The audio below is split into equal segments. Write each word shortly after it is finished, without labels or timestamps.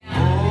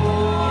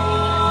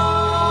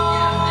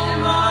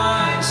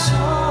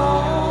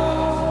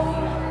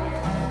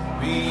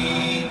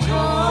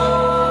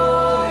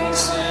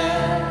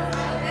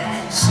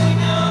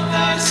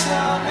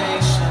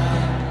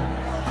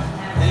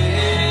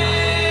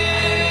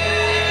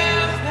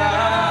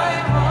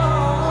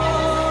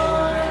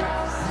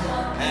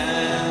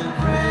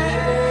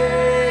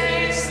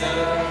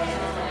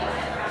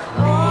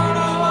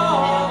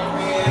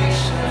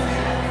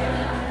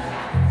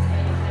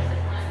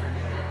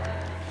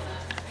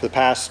For the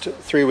past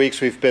 3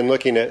 weeks, we've been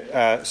looking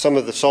at some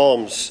of the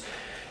Psalms,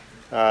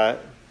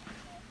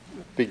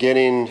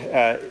 beginning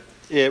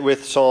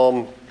with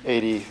Psalm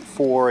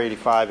 84,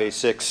 85,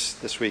 86,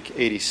 this week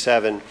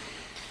 87.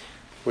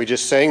 We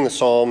just sang the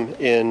psalm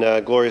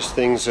in Glorious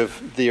Things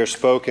of Thee Are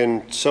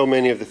Spoken. So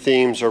many of the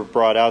themes are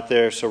brought out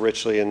there so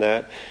richly in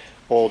that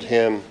old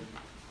hymn.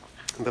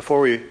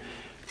 Before we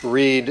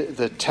read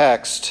the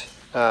text,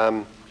 let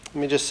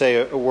me just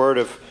say a word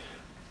of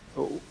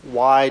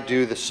why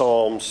do the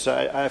Psalms.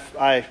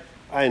 I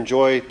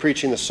enjoy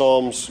preaching the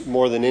Psalms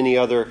more than any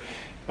other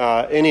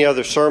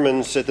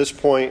sermons at this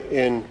point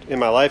in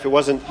my life. It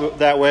wasn't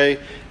that way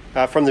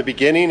from the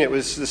beginning. It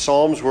was the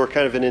Psalms were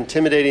kind of an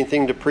intimidating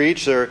thing to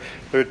preach. They're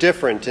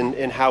different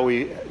in how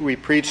we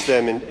preach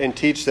them and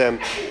teach them.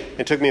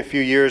 It took me a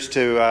few years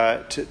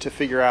to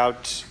figure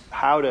out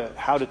how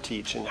to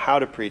teach and how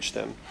to preach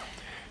them.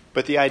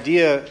 But the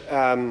idea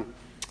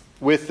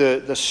with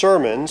the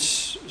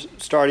sermons,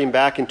 starting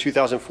back in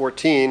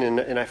 2014,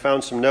 and I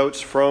found some notes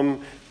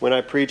from when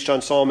I preached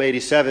on Psalm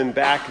 87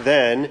 back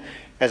then,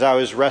 as I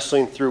was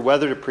wrestling through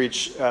whether to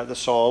preach the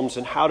Psalms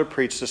and how to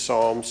preach the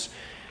Psalms,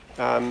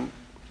 are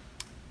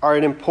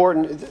an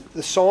important.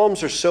 The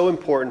Psalms are so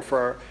important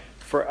for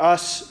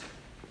us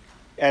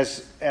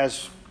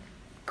as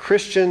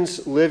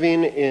Christians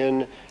living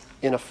in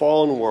a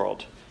fallen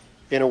world,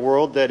 in a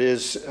world that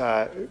is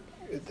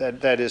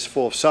that is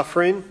full of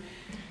suffering,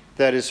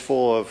 that is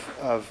full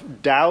of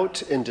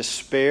doubt and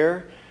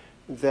despair,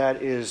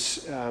 that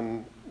is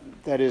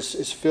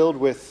filled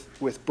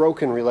with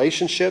broken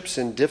relationships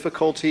and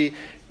difficulty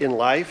in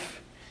life.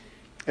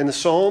 And the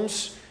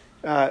Psalms,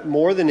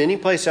 more than any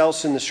place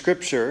else in the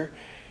Scripture,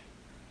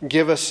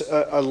 give us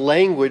a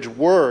language,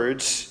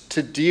 words,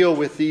 to deal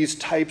with these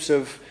types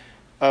of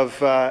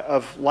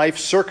life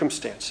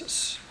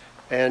circumstances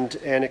and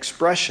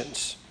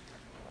expressions.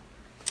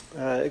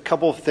 A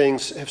couple of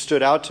things have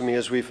stood out to me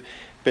as we've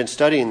been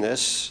studying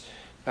this.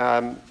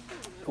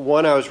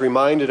 One I was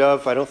reminded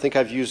of, I don't think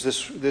I've used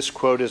this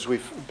quote as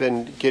we've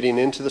been getting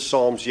into the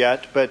Psalms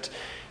yet, but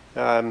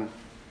one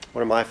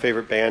of my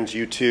favorite bands,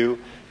 U2,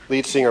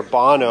 lead singer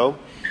Bono,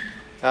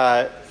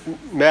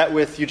 met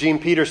with Eugene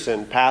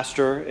Peterson,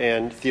 pastor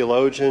and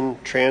theologian,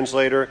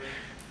 translator,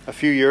 a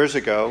few years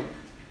ago,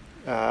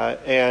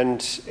 and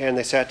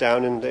they sat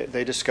down and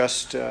they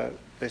discussed the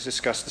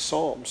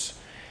Psalms.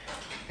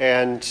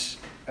 And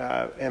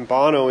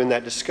Bono in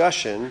that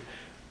discussion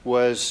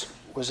was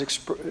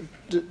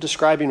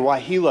describing why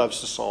he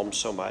loves the Psalms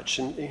so much.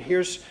 And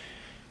here's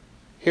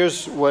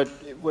what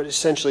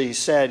essentially he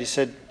said. He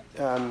said,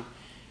 the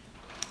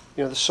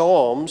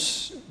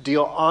Psalms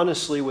deal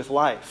honestly with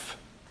life.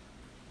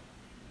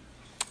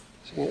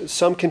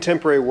 Some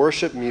contemporary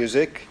worship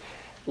music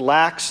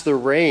lacks the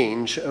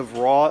range of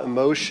raw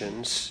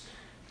emotions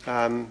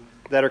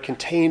that are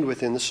contained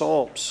within the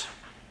Psalms.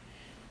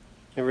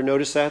 Ever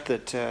notice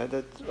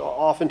that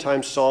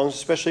oftentimes songs,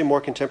 especially more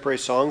contemporary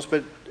songs,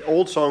 but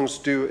old songs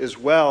do as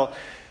well,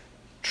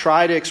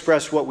 try to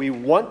express what we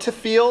want to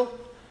feel,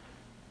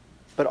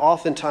 but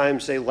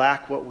oftentimes they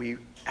lack what we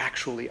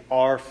actually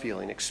are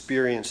feeling,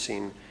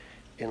 experiencing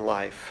in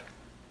life.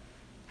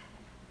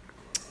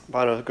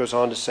 Bono goes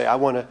on to say, I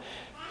want to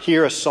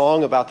hear a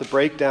song about the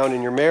breakdown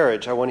in your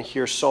marriage. I want to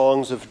hear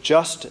songs of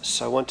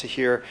justice. I want to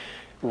hear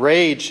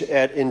rage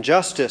at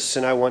injustice,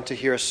 and I want to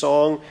hear a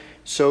song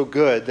so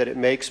good that it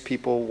makes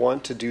people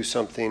want to do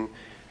something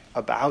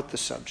about the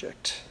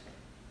subject.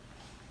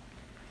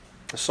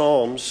 The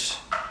Psalms,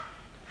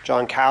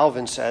 John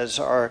Calvin says,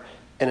 are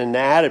an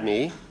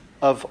anatomy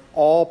of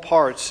all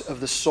parts of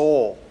the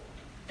soul.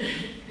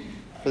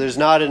 For there's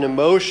not an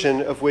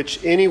emotion of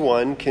which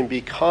anyone can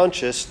be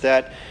conscious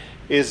that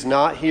is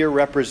not here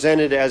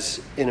represented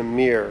as in a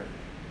mirror.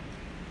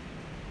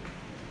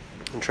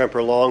 And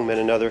Tremper Longman,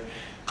 another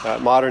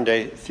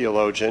modern-day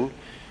theologian,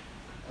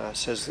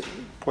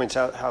 points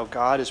out how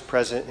God is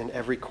present in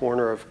every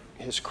corner of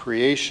his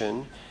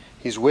creation.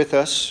 He's with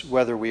us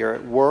whether we are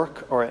at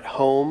work or at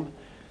home,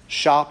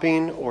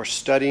 shopping or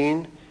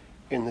studying,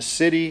 in the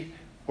city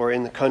or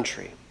in the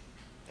country,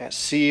 at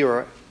sea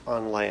or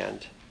on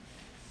land.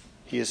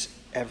 He is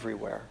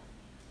everywhere.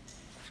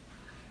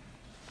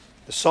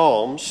 The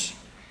Psalms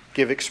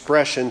give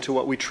expression to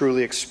what we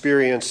truly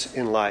experience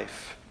in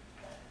life.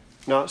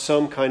 Not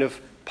some kind of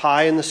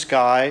pie in the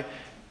sky,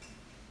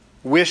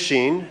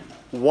 wishing,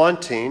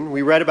 wanting.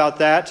 We read about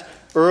that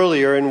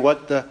earlier in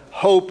what the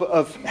hope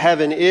of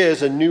heaven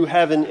is, a new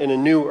heaven and a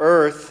new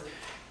earth,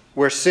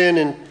 where sin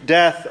and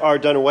death are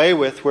done away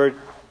with, where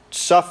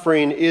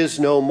suffering is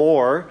no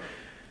more.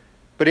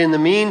 But in the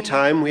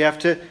meantime, we have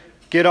to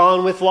get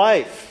on with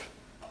life.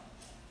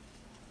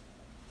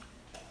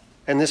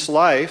 And this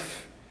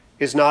life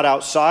is not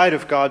outside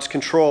of God's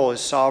control,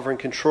 His sovereign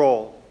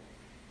control.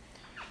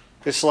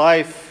 This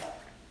life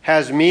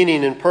has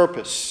meaning and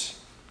purpose.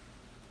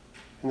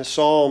 And the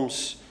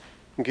Psalms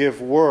give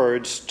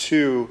words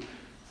to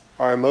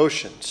our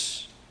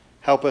emotions,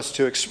 help us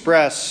to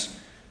express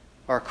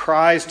our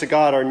cries to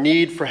God, our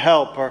need for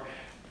help, our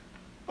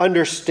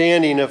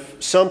understanding of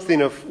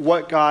something of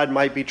what God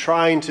might be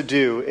trying to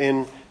do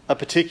in a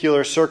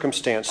particular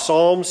circumstance.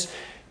 Psalms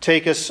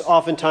take us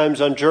oftentimes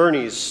on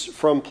journeys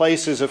from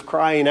places of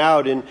crying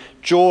out in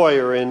joy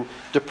or in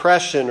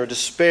depression or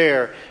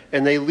despair,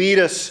 and they lead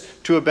us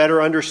to a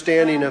better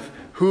understanding of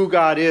who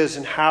God is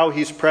and how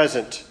He's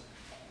present,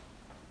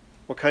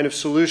 what kind of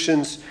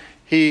solutions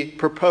He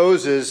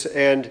proposes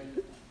and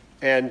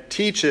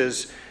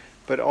teaches,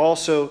 but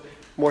also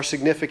more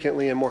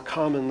significantly and more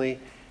commonly,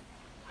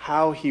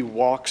 how He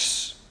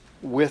walks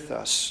with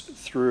us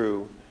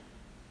through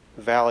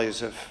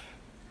valleys of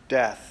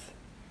death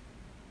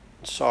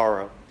and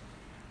sorrow,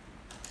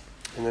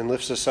 and then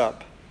lifts us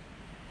up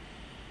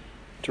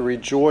to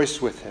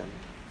rejoice with Him.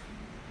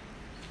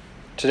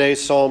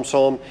 Today's psalm,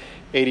 Psalm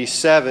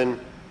 87,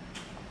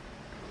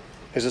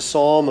 is a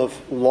psalm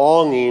of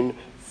longing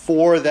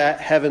for that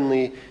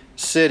heavenly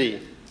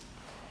city.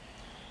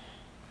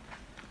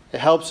 It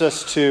helps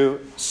us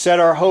to set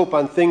our hope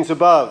on things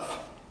above.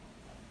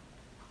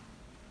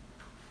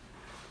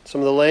 Some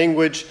of the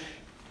language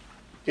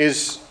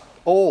is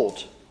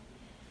old.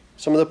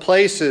 Some of the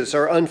places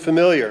are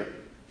unfamiliar.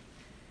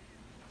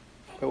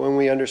 But when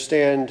we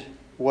understand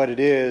what it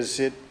is,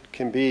 it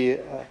can be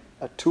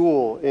a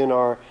tool in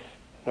our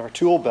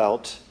tool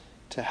belt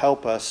to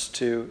help us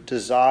to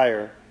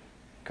desire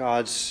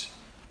God's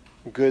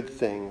good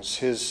things,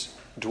 His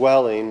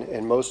dwelling,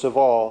 and most of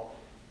all,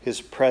 His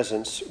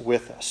presence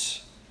with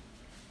us.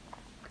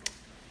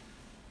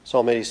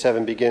 Psalm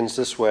 87 begins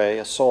this way,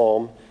 a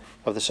psalm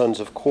of the sons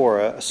of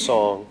Korah, a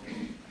song.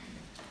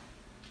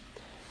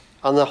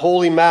 On the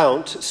holy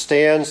mount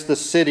stands the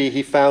city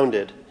He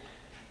founded.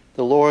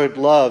 The Lord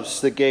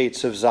loves the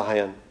gates of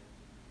Zion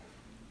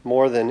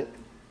more than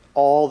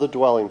all the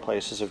dwelling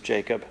places of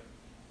Jacob.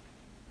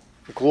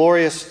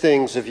 Glorious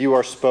things of you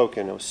are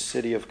spoken, O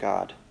city of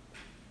God.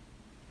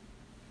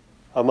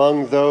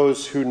 Among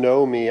those who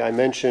know me, I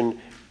mention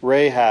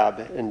Rahab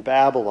and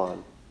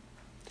Babylon.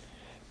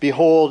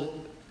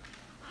 Behold,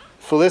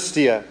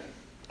 Philistia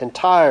and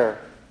Tyre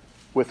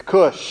with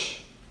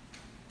Cush.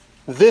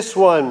 This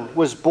one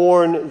was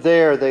born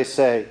there, they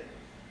say.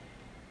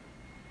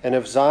 And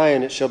of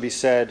Zion it shall be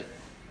said,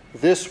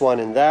 this one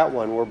and that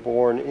one were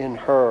born in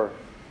her.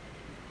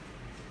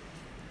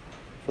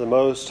 For the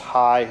Most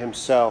High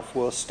Himself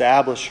will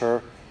establish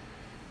her.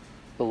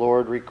 The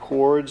Lord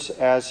records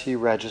as He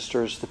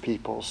registers the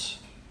peoples.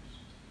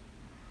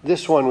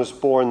 This one was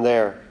born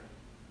there.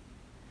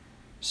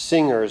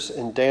 Singers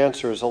and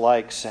dancers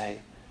alike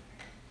say,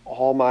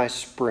 all my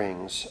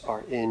springs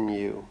are in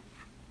you.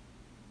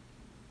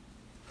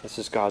 This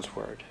is God's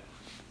word.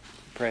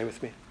 Pray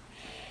with me.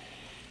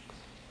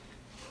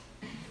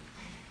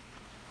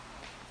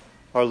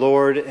 Our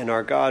Lord and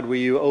our God, will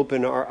you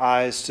open our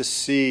eyes to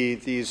see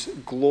these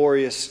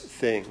glorious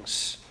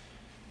things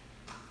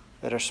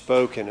that are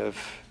spoken of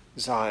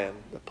Zion,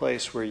 the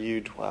place where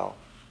you dwell.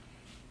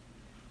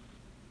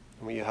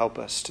 And will you help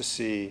us to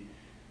see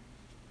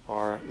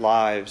our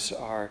lives,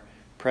 our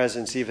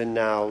presence even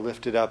now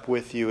lifted up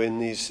with you in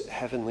these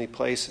heavenly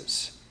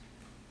places,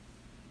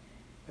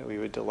 that we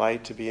would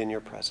delight to be in your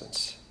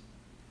presence.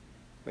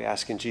 We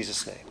ask in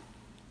Jesus' name.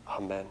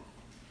 Amen.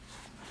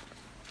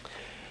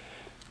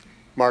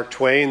 Mark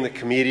Twain, the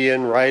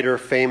comedian, writer,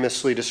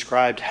 famously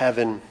described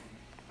heaven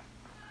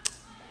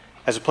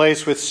as a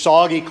place with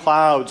soggy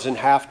clouds and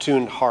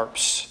half-tuned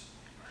harps.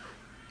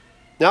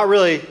 Not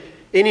really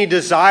any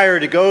desire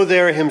to go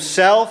there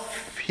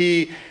himself,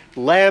 he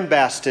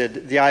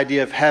lambasted the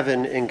idea of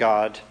heaven and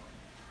God,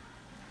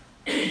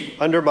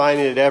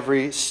 undermining it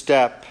every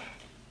step.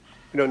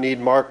 We don't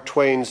need Mark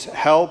Twain's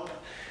help.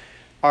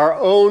 Our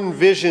own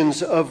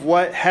visions of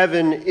what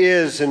heaven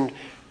is and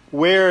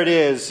where it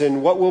is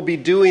and what we'll be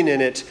doing in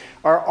it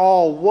are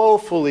all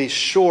woefully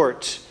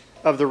short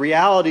of the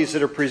realities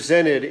that are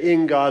presented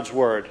in God's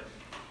Word.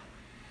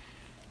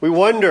 We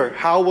wonder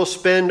how we'll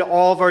spend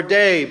all of our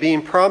day.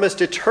 Being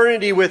promised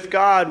eternity with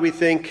God, we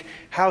think,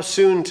 how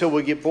soon till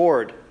we get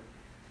bored?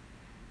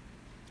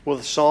 Will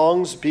the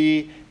songs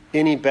be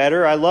any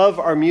better? I love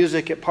our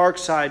music at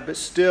Parkside, but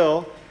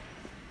still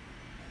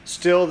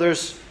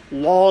there's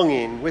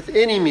longing with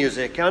any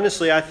music.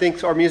 Honestly, I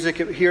think our music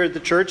here at the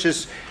church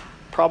is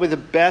probably the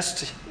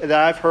best that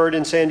I've heard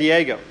in San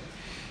Diego.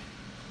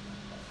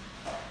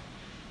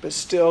 But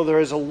still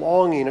there is a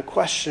longing, a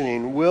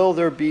questioning. Will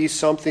there be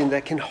something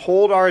that can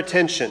hold our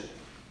attention,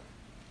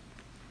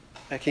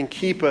 that can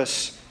keep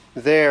us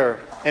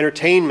there?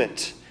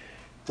 Entertainment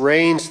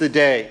reigns the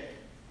day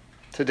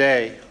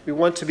today. We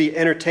want to be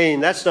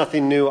entertained. That's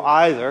nothing new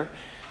either.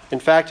 In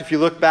fact, if you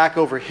look back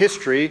over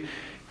history,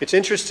 it's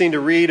interesting to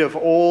read of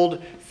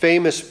old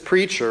famous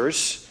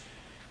preachers,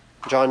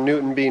 John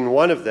Newton being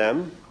one of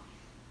them,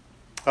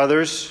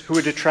 others who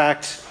would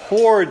attract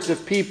hordes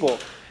of people.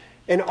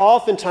 And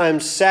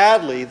oftentimes,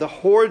 sadly, the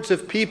hordes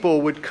of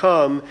people would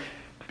come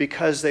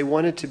because they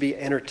wanted to be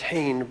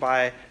entertained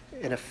by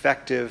an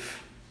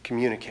effective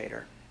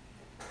communicator.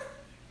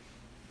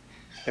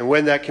 And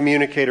when that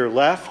communicator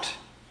left,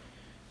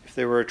 if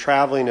they were a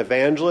traveling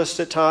evangelist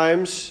at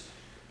times,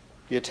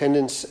 the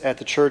attendance at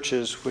the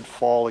churches would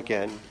fall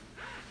again.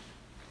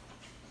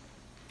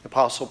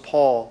 Apostle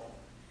Paul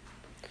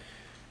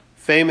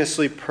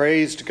famously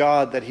praised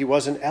God that he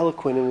wasn't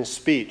eloquent in his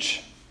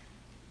speech.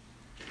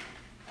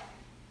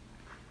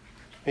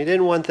 He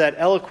didn't want that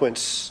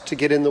eloquence to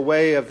get in the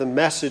way of the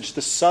message,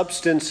 the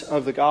substance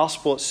of the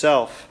gospel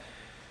itself,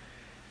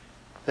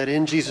 that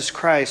in Jesus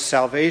Christ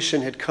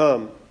salvation had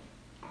come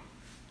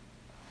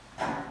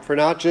for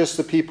not just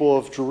the people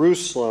of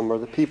Jerusalem or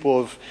the people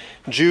of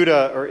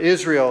Judah or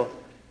Israel,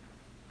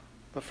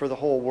 but for the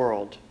whole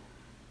world.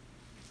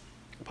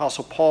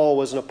 Apostle Paul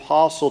was an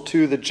apostle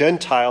to the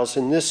Gentiles,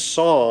 and this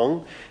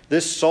psalm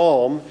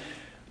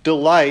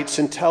delights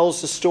and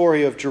tells the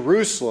story of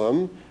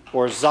Jerusalem,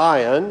 or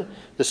Zion,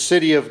 the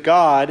city of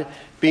God,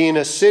 being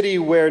a city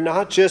where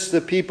not just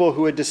the people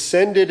who had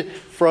descended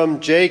from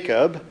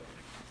Jacob,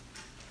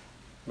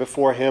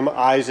 before him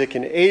Isaac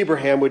and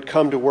Abraham, would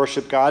come to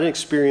worship God and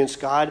experience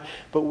God,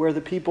 but where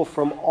the people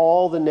from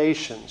all the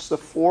nations, the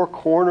four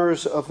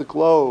corners of the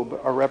globe,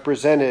 are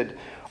represented.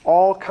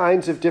 All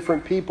kinds of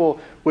different people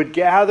would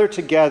gather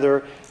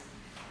together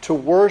to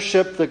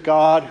worship the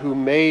God who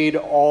made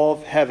all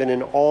of heaven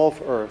and all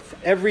of earth.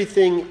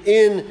 Everything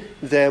in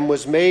them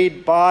was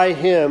made by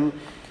him.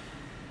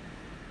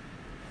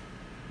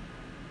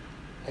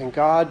 And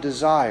God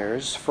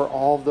desires for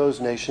all of those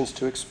nations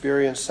to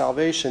experience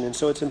salvation. And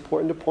so it's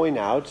important to point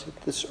out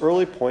at this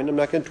early point, I'm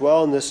not going to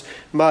dwell on this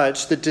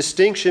much, the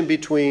distinction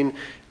between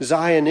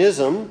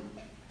Zionism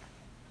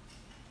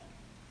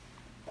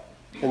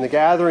and the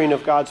gathering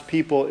of God's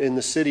people in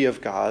the city of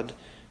God,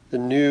 the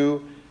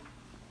New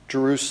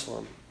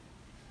Jerusalem.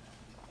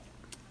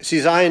 See,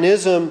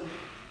 Zionism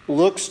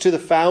looks to the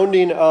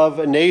founding of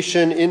a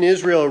nation in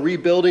Israel, a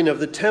rebuilding of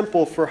the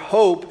temple, for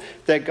hope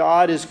that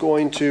God is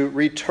going to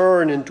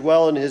return and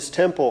dwell in his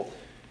temple.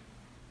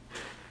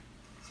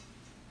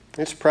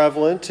 It's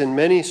prevalent in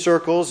many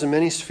circles and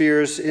many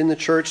spheres in the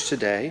church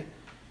today.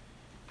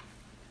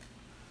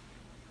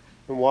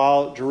 And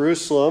while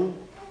Jerusalem,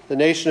 the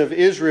nation of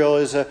Israel,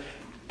 is a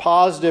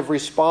positive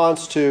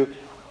response to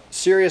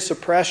serious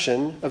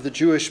oppression of the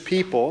Jewish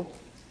people,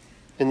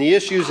 and the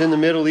issues in the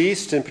Middle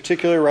East, in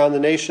particular around the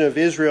nation of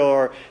Israel,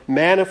 are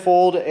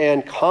manifold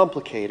and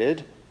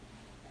complicated,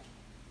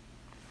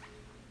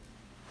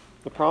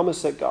 the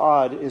promise that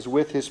God is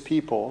with his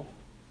people,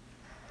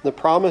 the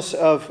promise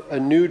of a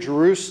new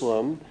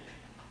Jerusalem,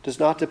 does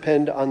not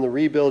depend on the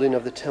rebuilding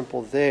of the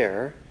temple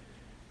there,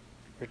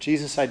 where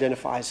Jesus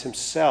identifies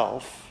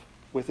himself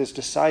with his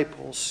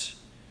disciples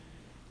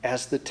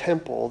as the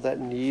temple that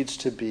needs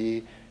to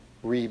be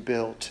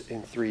rebuilt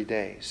in 3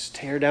 days.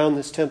 Tear down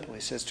this temple, he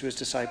says to his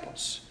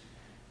disciples,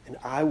 and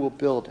I will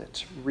build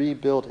it,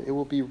 rebuild it. It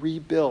will be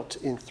rebuilt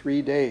in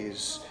 3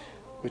 days,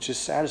 which is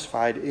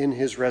satisfied in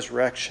his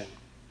resurrection.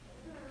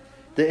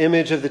 The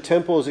image of the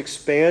temple is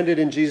expanded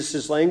in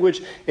Jesus'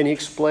 language, and he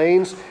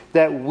explains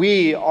that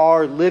we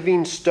are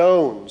living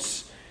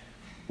stones,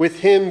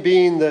 with him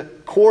being the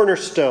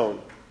cornerstone.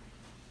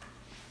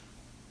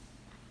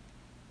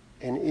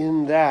 And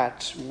in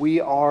that,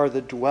 we are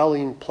the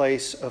dwelling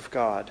place of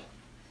God.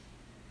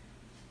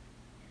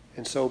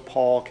 And so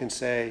Paul can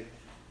say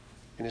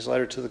in his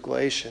letter to the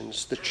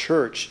Galatians, the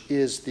church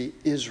is the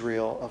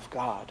Israel of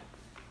God.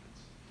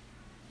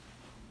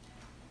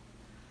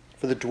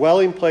 For the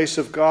dwelling place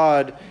of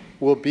God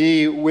will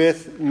be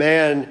with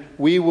man.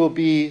 We will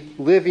be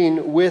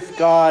living with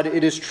God.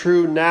 It is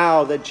true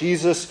now that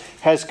Jesus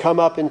has come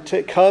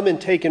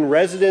and taken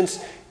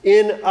residence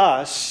in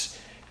us,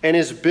 and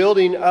is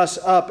building us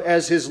up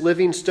as his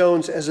living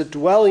stones, as a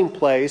dwelling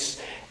place.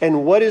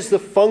 And what is the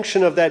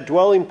function of that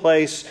dwelling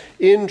place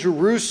in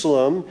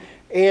Jerusalem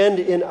and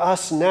in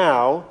us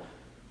now,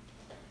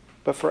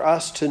 but for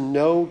us to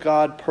know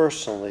God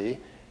personally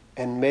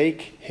and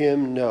make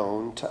him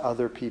known to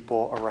other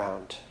people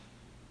around?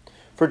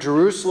 For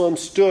Jerusalem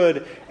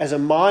stood as a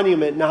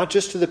monument not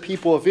just to the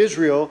people of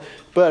Israel,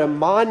 but a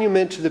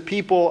monument to the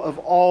people of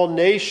all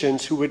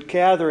nations who would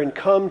gather and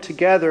come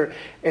together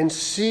and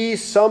see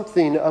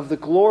something of the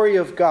glory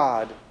of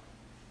God,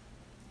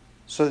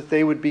 so that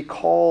they would be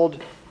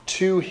called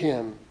to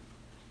him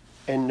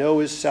and know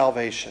his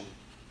salvation.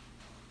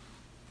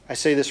 I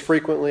say this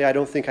frequently, I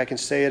don't think I can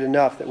say it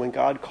enough, that when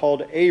God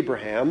called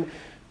Abraham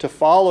to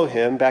follow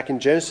him back in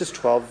Genesis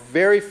 12,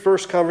 very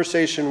first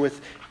conversation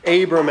with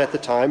Abram at the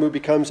time, who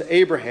becomes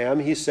Abraham,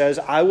 he says,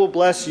 I will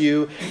bless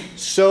you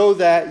so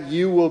that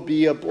you will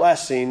be a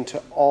blessing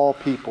to all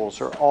peoples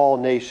or all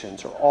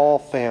nations or all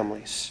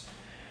families.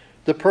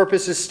 The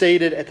purpose is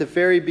stated at the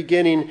very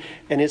beginning,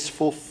 and it's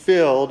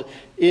fulfilled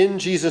in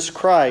Jesus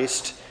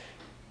Christ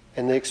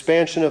and the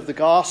expansion of the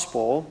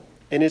gospel,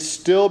 and it's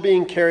still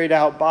being carried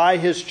out by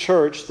his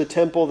church, the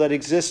temple that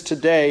exists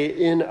today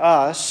in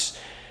us,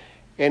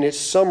 and it's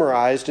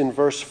summarized in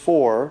verse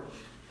 4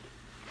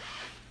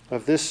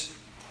 of this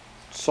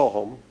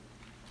psalm,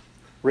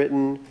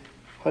 written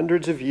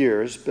hundreds of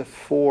years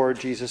before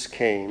Jesus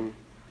came.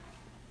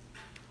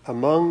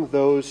 Among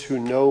those who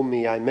know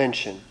me, I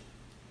mention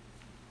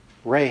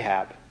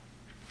Rahab.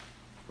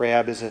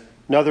 Rahab is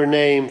another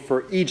name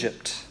for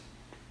Egypt.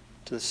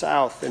 to the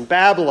south, and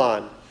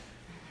Babylon,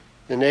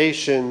 the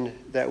nation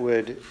that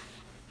would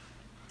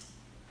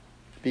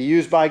be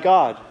used by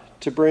God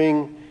to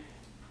bring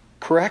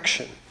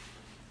correction,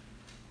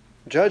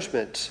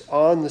 judgment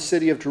on the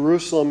city of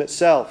Jerusalem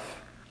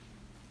itself.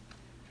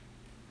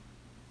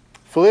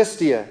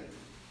 Philistia,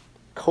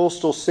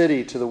 coastal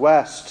city to the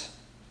west,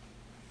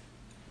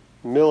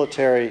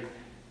 military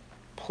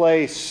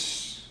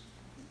place.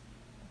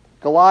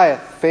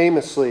 Goliath,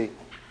 famously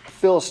a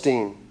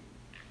Philistine,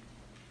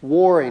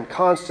 warring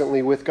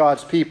constantly with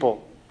God's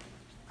people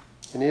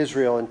in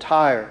Israel and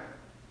Tyre.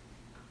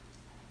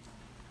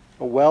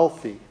 A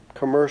wealthy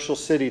commercial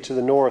city to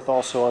the north,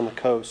 also on the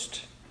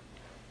coast.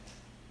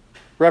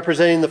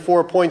 Representing the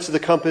 4 points of the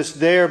compass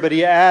there, but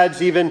he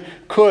adds even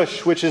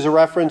Cush, which is a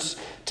reference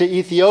to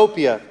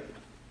Ethiopia.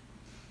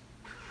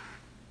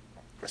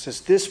 It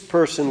says, this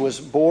person was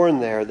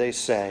born there, they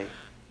say.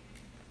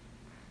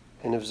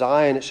 And of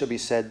Zion it shall be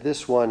said,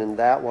 this one and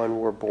that one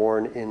were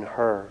born in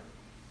her.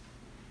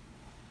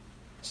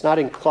 It's not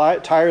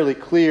entirely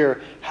clear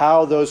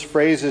how those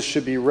phrases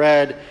should be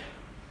read,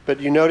 but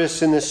you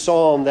notice in this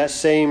psalm that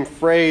same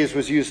phrase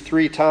was used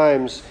 3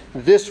 times.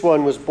 This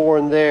one was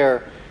born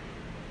there.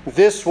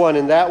 This one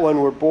and that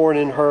one were born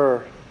in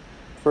her.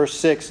 Verse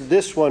 6,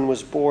 this one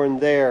was born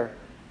there.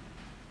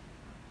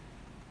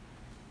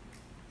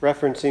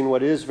 Referencing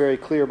what is very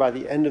clear by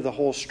the end of the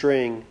whole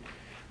string,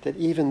 that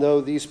even though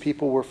these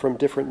people were from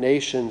different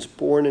nations,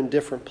 born in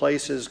different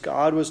places,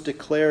 God was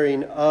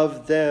declaring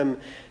of them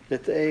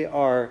that they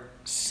are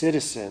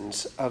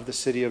citizens of the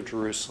city of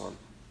Jerusalem.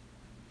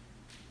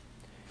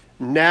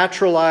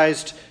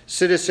 Naturalized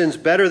citizens,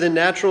 better than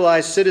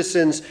naturalized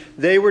citizens,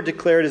 they were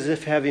declared as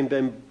if having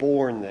been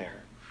born there.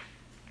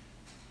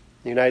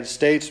 In the United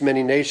States,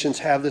 many nations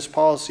have this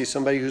policy.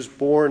 Somebody who's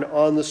born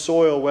on the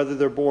soil, whether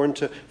they're born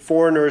to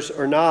foreigners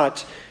or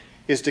not,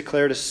 is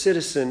declared a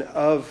citizen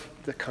of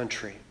the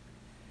country.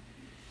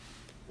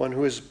 One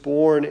who is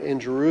born in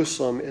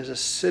Jerusalem is a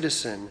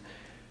citizen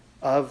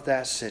of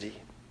that city.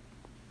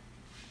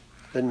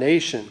 The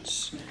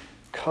nations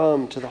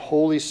come to the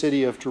holy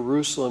city of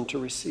Jerusalem to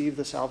receive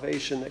the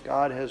salvation that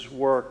God has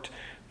worked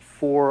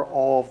for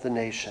all of the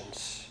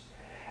nations.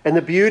 And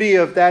the beauty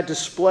of that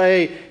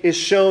display is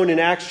shown in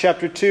Acts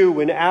chapter 2,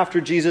 when after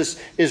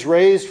Jesus is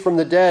raised from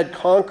the dead,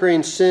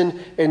 conquering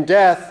sin and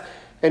death,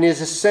 and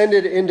is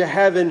ascended into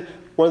heaven,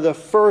 one of the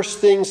first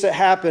things that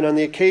happen on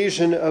the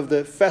occasion of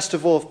the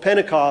festival of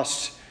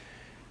Pentecost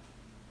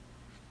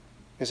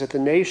is that the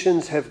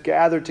nations have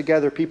gathered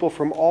together, people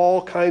from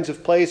all kinds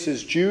of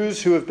places,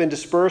 Jews who have been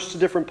dispersed to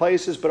different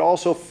places, but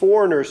also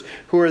foreigners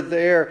who are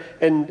there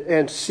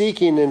and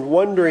seeking and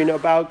wondering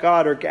about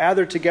God are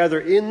gathered together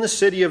in the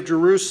city of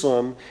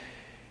Jerusalem.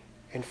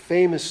 And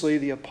famously,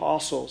 the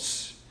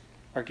apostles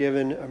are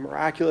given a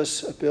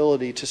miraculous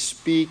ability to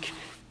speak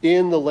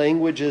in the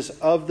languages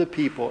of the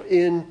people,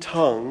 in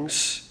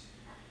tongues,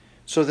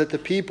 so that the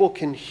people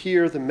can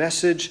hear the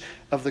message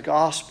of the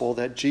gospel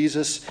that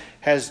Jesus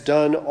has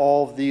done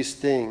all of these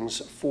things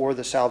for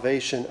the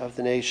salvation of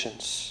the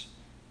nations.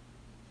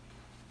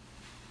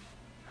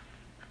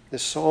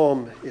 This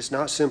psalm is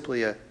not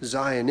simply a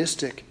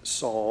Zionistic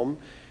psalm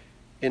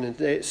in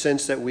a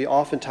sense that we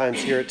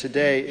oftentimes hear it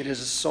today. It is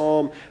a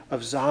psalm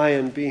of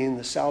Zion being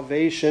the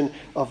salvation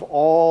of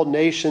all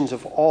nations,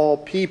 of all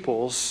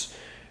peoples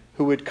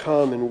who would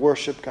come and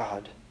worship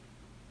God.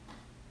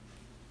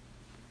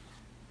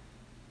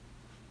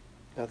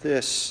 Now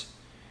this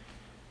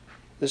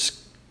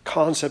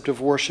concept of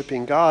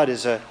worshiping God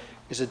is a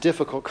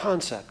difficult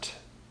concept.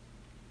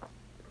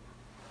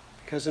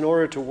 Because in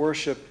order to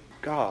worship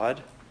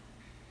God,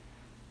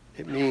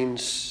 it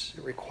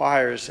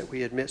requires that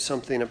we admit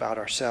something about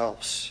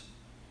ourselves.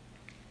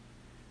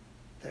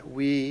 That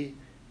we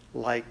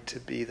like to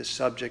be the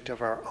subject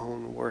of our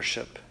own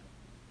worship.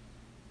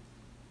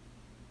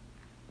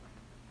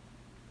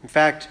 In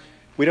fact,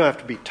 we don't have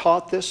to be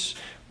taught this.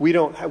 We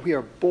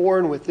are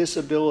born with this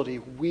ability.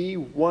 We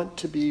want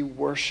to be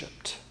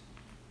worshipped.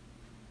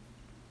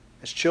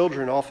 As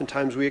children,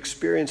 oftentimes we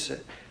experience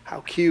it.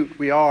 How cute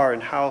we are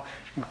and how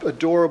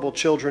adorable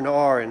children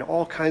are, and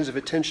all kinds of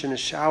attention is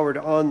showered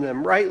on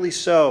them, rightly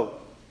so.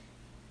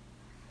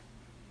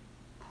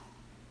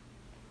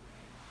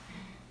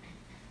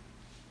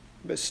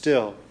 But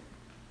still,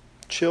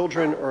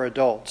 children or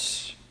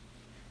adults,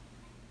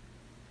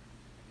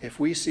 if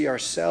we see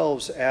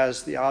ourselves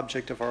as the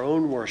object of our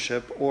own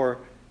worship, or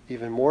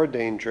even more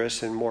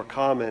dangerous and more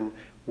common,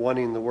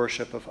 wanting the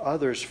worship of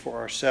others for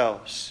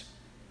ourselves,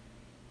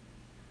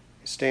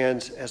 it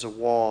stands as a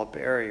wall, a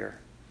barrier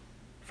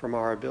from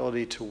our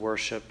ability to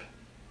worship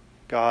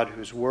God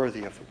who's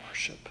worthy of the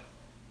worship.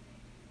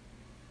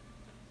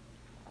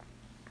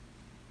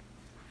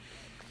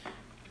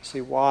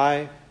 See,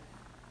 why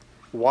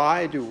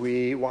do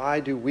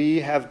we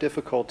have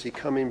difficulty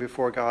coming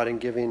before God and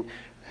giving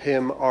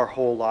Him our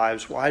whole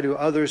lives? Why do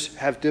others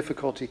have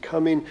difficulty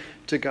coming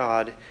to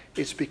God?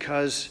 It's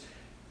because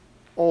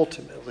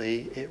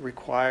ultimately it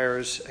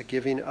requires a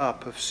giving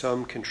up of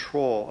some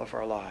control of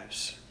our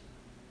lives.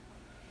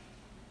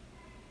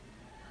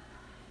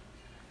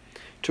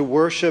 To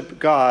worship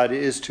God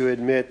is to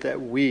admit that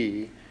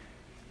we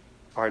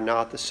are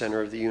not the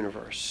center of the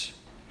universe.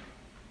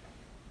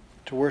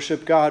 To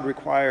worship God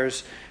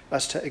requires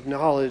us to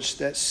acknowledge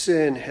that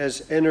sin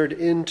has entered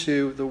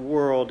into the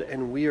world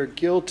and we are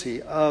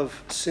guilty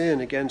of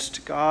sin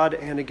against God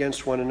and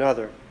against one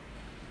another.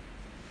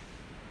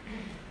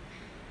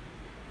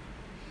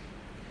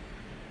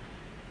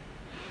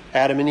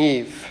 Adam and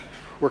Eve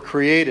were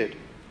created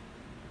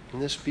in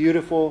this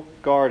beautiful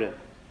garden,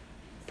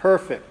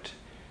 perfect.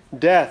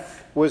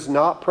 Death was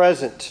not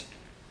present.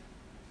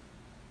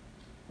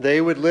 They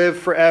would live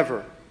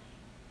forever.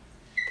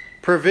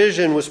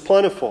 Provision was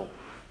plentiful.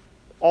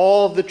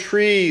 All the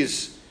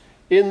trees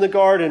in the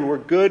garden were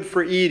good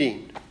for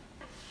eating,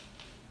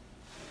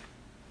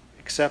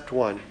 except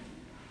one.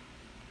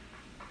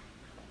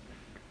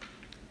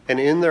 And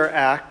in their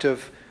act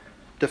of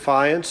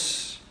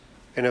defiance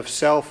and of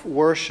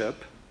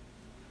self-worship,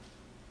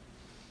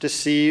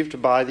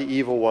 deceived by the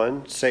evil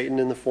one, Satan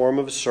in the form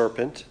of a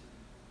serpent,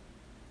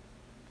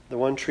 the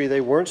one tree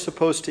they weren't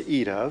supposed to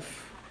eat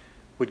of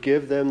would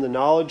give them the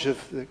knowledge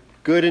of the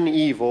good and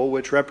evil,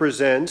 which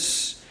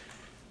represents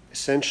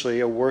essentially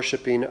a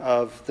worshiping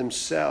of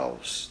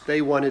themselves. They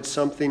wanted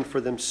something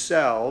for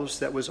themselves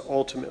that was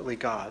ultimately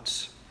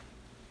God's.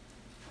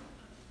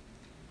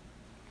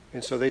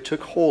 And so they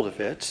took hold of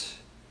it,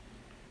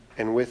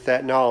 and with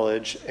that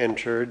knowledge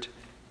entered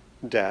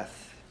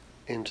death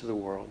into the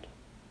world.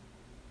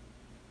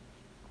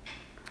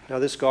 Now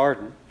this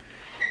garden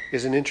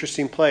is an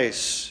interesting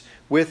place.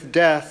 With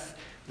death,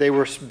 they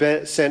were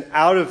sent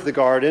out of the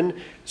garden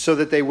so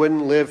that they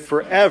wouldn't live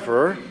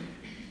forever,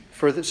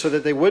 so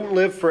that they wouldn't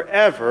live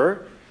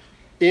forever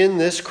in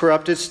this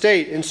corrupted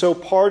state. And so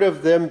part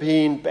of them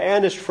being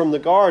banished from the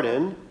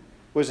garden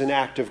was an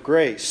act of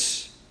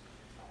grace.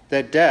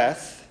 That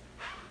death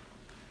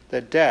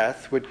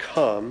would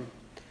come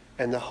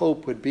and the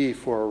hope would be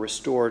for a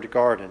restored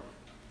garden.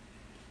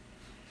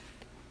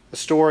 The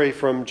story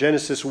from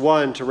Genesis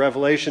 1 to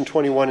Revelation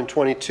 21 and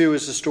 22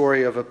 is the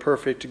story of a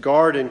perfect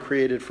garden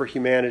created for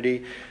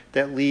humanity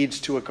that leads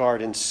to a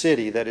garden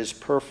city that is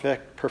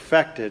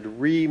perfected,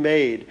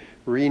 remade,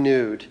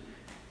 renewed,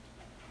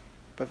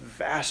 but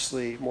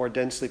vastly more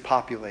densely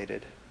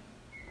populated,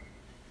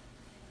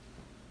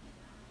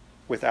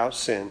 without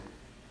sin,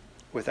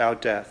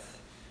 without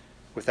death,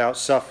 without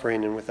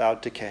suffering, and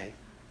without decay.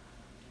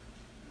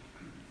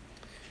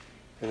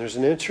 And there's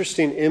an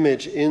interesting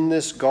image in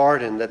this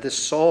garden that this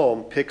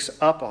psalm picks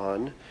up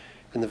on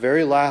in the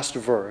very last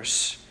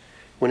verse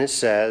when it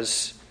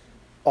says,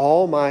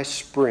 "All my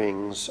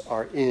springs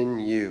are in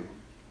you."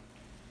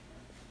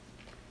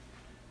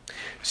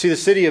 See, the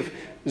city of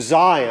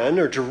Zion,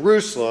 or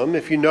Jerusalem,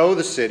 if you know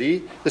the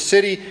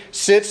city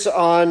sits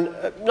on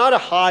not a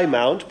high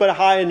mount, but a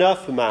high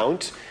enough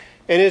mount.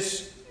 And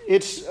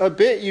it's a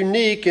bit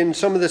unique in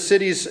some of the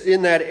cities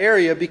in that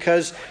area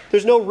because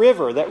there's no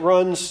river that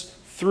runs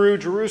through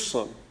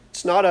Jerusalem.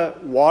 It's not a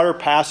water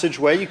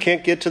passageway. You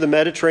can't get to the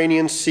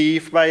Mediterranean Sea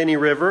by any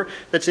river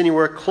that's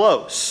anywhere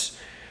close.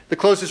 The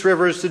closest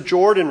river is the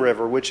Jordan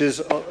River, which is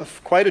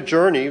quite a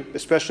journey,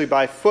 especially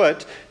by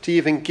foot, to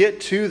even get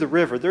to the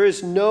river. There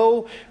is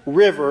no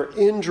river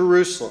in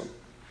Jerusalem.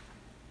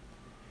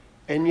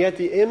 And yet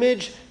the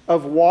image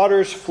of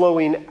waters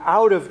flowing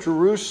out of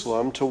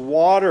Jerusalem to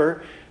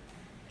water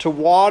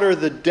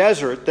the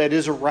desert that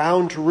is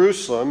around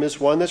Jerusalem is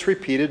one that's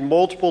repeated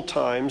multiple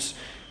times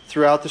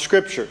throughout the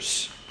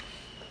Scriptures.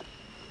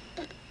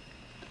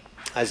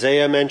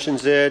 Isaiah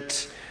mentions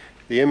it.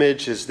 The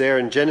image is there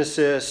in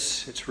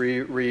Genesis. It's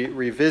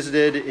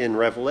revisited in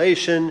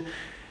Revelation.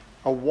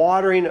 A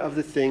watering of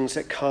the things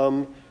that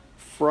come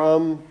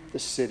from the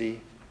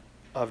city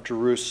of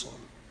Jerusalem.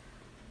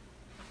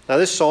 Now,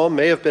 this psalm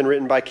may have been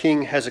written by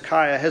King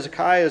Hezekiah.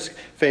 Hezekiah is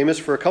famous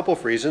for a couple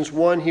of reasons.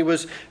 One, he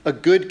was a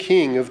good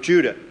king of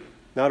Judah.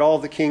 Not all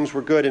the kings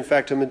were good. In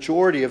fact, a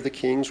majority of the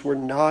kings were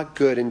not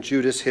good in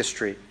Judah's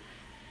history.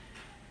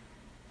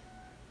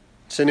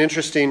 It's an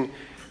interesting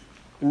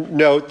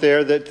note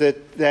there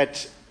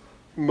that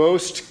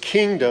most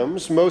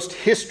kingdoms, most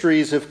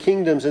histories of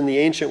kingdoms in the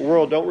ancient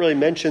world don't really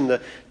mention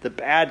the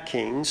bad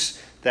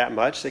kings that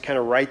much. They kind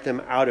of write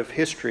them out of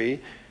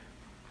history.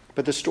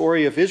 But the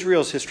story of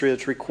Israel's history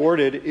that's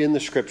recorded in the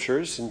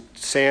Scriptures, in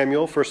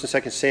Samuel, 1st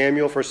and 2nd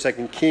Samuel, 1st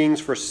and 2nd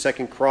Kings, 1st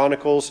and 2nd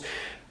Chronicles,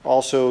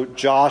 also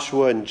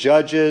Joshua and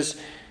Judges,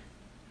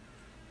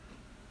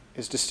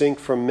 is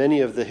distinct from many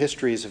of the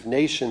histories of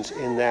nations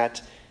in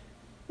that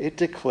it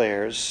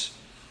declares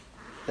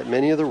that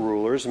many of the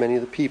rulers, many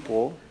of the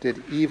people,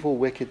 did evil,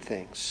 wicked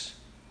things.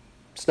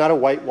 It's not a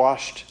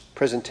whitewashed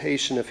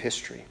presentation of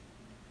history.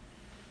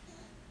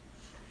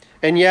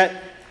 And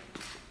yet,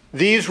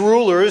 These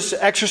rulers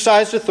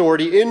exercised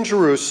authority in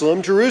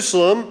Jerusalem.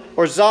 Jerusalem,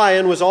 or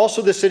Zion, was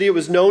also the city. It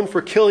was known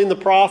for killing the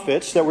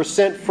prophets that were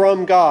sent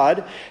from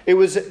God. It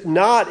was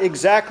not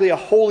exactly a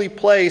holy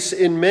place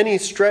in many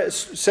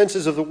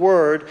senses of the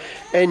word,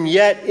 and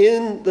yet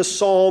in the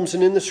Psalms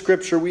and in the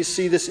Scripture we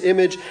see this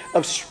image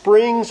of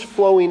springs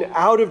flowing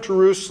out of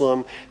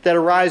Jerusalem that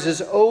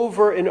arises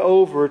over and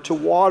over to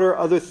water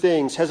other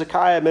things.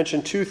 Hezekiah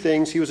mentioned two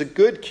things. He was a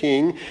good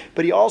king,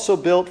 but he also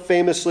built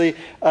famously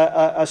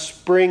a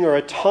spring or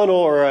a tunnel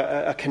or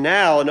a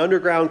canal, an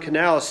underground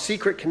canal, a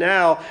secret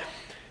canal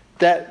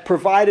that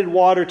provided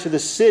water to the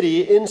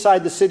city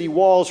inside the city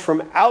walls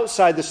from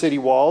outside the city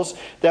walls,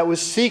 that was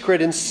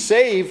secret and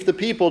saved the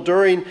people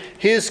during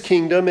his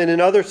kingdom and in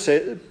other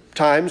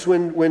times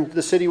when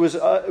the city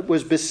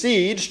was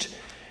besieged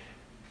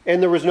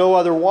and there was no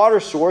other water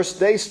source.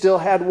 They still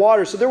had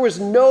water. So there was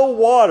no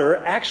water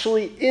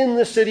actually in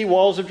the city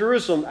walls of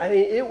Jerusalem. I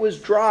mean, it was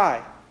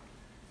dry.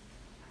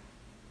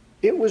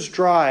 It was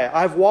dry.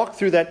 I've walked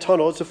through that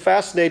tunnel. It's a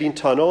fascinating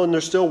tunnel, and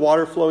there's still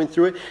water flowing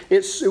through it.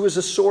 It was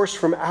a source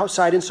from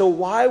outside. And so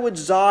why would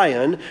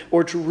Zion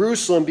or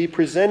Jerusalem be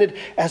presented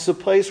as the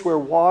place where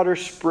water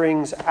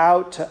springs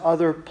out to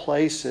other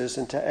places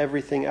and to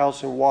everything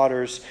else in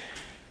waters,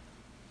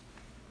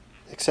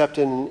 except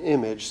in an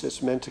image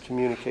that's meant to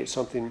communicate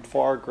something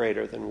far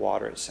greater than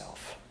water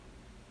itself?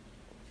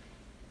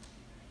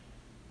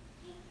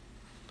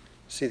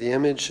 See, the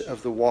image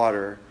of the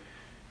water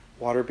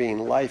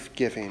being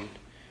life-giving,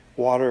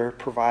 water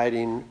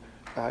providing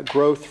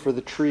growth for the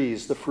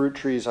trees, the fruit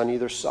trees on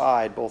either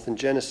side, both in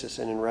Genesis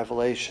and in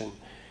Revelation.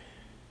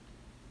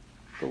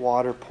 The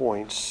water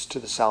points to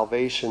the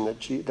salvation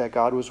that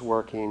God was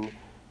working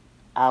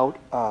out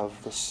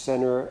of the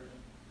center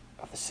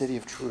of the city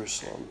of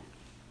Jerusalem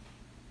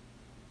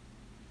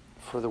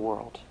for the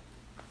world.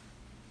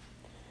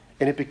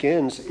 And it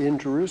begins in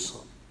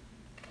Jerusalem.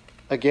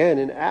 Again,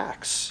 in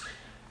Acts,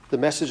 the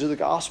message of the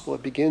gospel,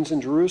 it begins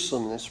in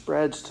Jerusalem and it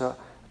spreads to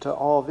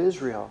all of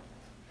Israel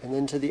and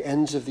then to the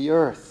ends of the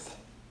earth.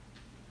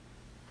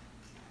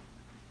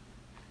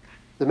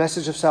 The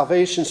message of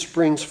salvation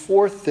springs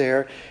forth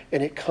there,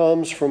 and it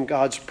comes from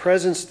God's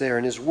presence there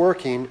and his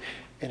working,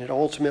 and it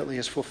ultimately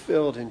is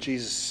fulfilled in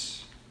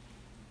Jesus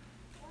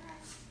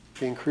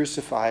being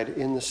crucified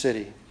in the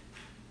city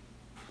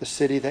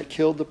that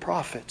killed the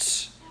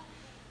prophets,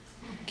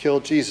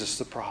 killed Jesus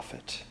the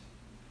prophet.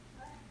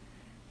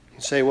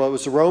 Say, well, it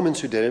was the Romans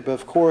who did it, but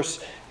of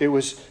course it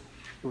was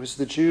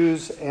the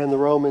Jews and the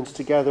Romans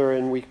together,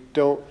 and we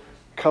don't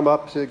come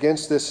up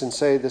against this and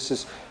say this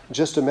is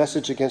just a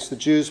message against the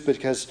Jews,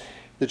 because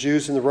the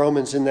Jews and the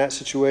Romans in that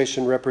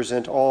situation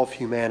represent all of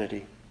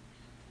humanity.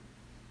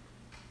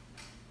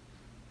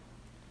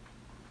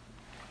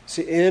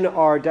 See, in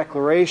our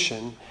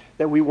declaration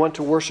that we want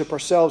to worship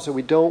ourselves, that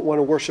we don't want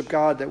to worship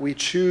God, that we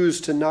choose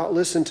to not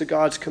listen to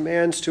God's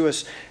commands to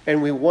us,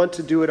 and we want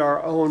to do it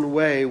our own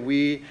way,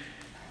 we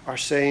are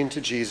saying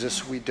to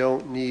Jesus, we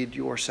don't need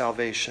your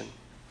salvation.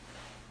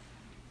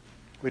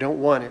 We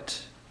don't want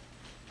it.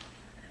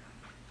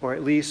 Or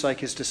at least like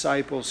his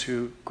disciples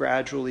who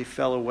gradually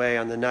fell away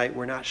on the night,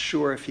 we're not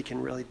sure if he can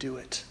really do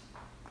it.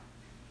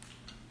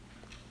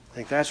 I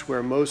think that's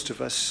where most of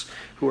us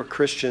who are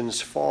Christians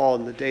fall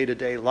in the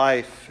day-to-day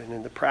life and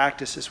in the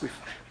practices. We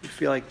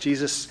feel like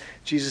Jesus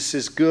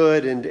is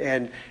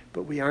good,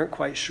 but we aren't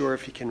quite sure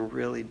if he can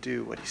really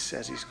do what he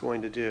says he's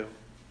going to do.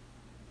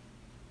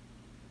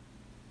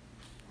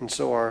 And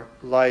so our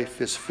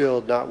life is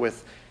filled not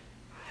with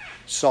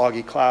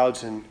soggy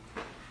clouds and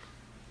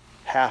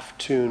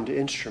half-tuned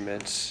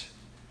instruments,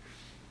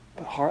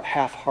 but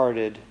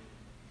half-hearted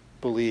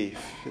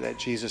belief that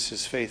Jesus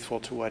is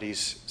faithful to what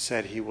he's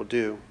said he will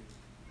do.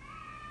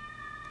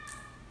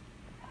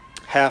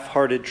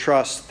 Half-hearted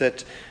trust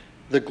that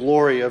the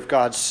glory of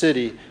God's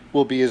city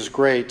will be as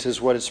great as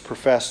what is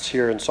professed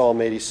here in Psalm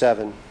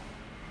 87.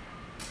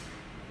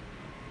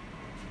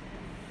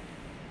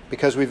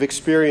 Because we've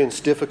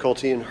experienced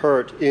difficulty and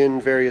hurt in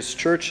various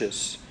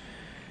churches,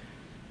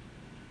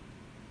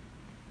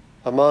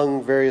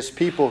 among various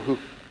people who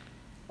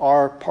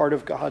are part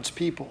of God's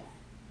people.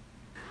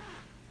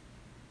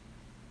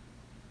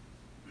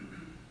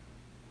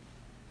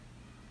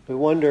 We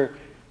wonder,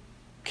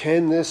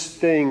 can this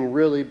thing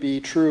really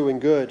be true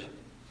and good?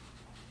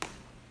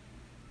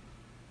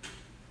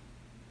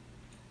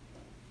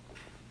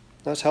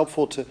 Now, it's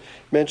helpful to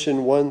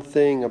mention one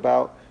thing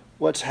about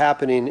what's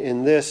happening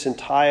in this and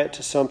tie it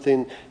to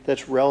something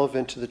that's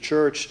relevant to the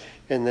church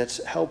and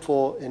that's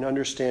helpful in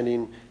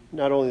understanding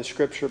not only the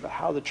Scripture, but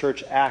how the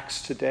church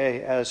acts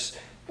today as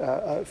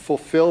a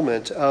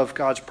fulfillment of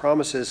God's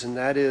promises. And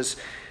that is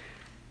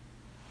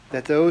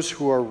that those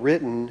who are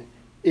written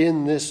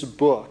in this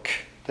book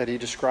that he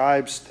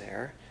describes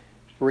there,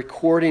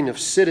 recording of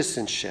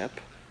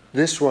citizenship,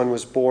 this one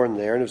was born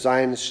there, and of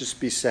Zion it's just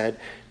be said,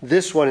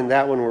 this one and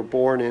that one were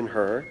born in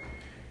her.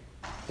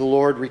 The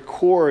Lord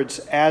records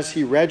as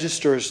he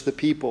registers the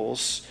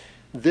peoples,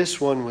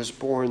 this one was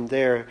born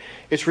there.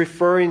 It's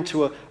referring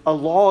to a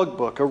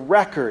logbook, a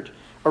record,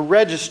 a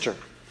register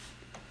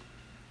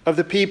of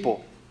the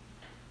people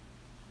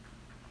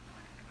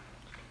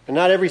And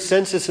not every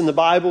census in the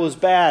Bible is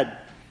bad.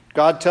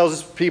 God tells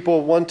his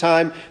people one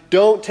time,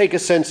 don't take a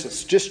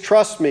census, just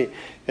trust me.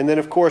 And then,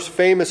 of course,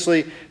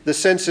 famously, the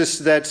census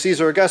that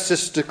Caesar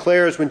Augustus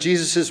declares when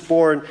Jesus is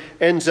born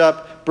ends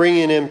up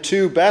bringing him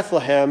to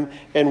Bethlehem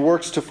and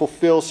works to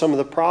fulfill some of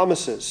the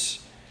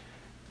promises.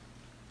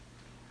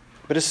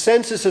 But a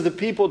census of the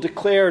people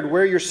declared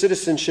where your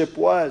citizenship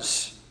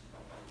was.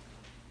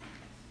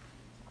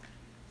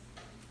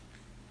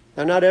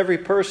 Now, not every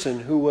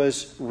person who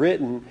was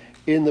written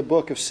in the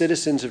book of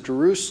citizens of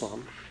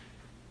Jerusalem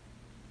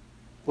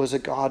was a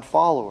God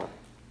follower.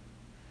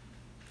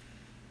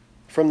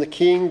 From the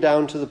king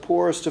down to the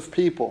poorest of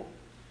people,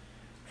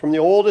 from the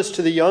oldest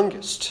to the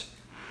youngest,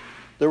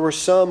 there were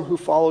some who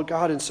followed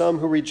God and some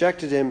who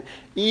rejected him,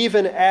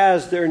 even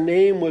as their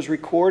name was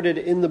recorded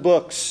in the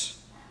books.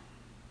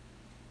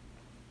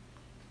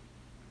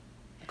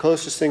 The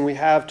closest thing we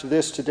have to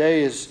this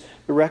today is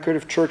the record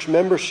of church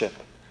membership.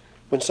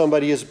 When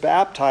somebody is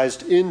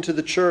baptized into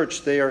the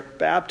church, they are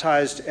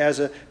baptized as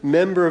a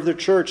member of the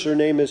church. Their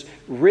name is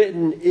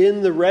written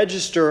in the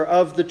register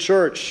of the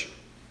church.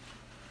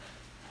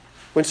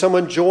 When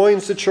someone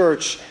joins the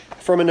church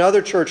from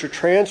another church or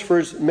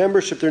transfers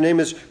membership, their name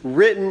is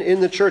written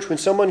in the church. When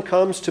someone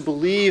comes to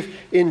believe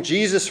in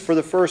Jesus for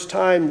the first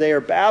time, they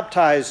are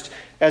baptized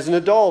as an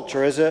adult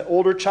or as an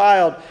older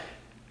child,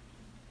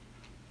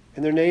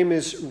 and their name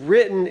is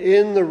written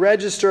in the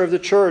register of the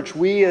church.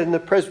 We in the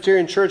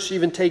Presbyterian Church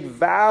even take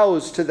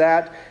vows to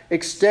that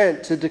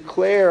extent to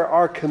declare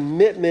our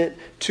commitment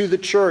to the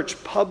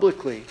church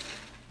publicly.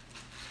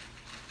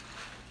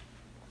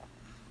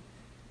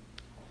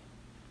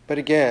 But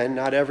again,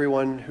 not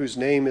everyone whose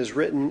name is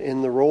written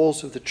in the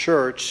rolls of the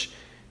church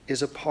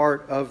is a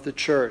part of the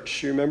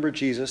church. You remember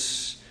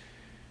Jesus,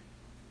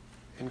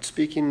 in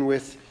speaking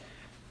with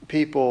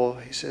people,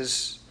 he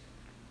says,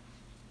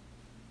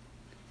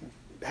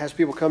 has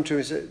people come to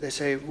him, they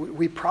say,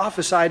 we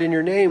prophesied in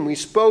your name, we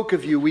spoke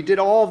of you, we did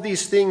all of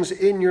these things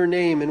in your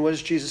name. And what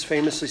does Jesus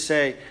famously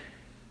say?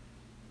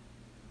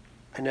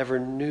 I never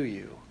knew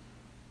you.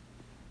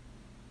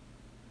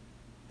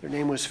 Their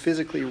name was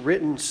physically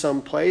written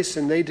someplace,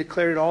 and they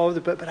declared all of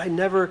it, but I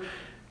never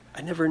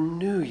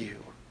knew you.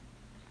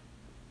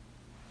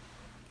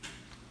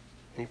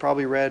 And he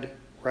probably read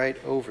right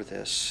over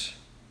this.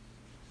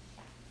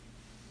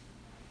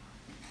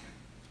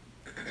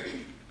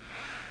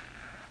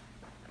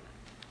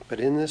 But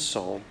in this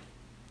psalm,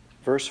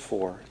 verse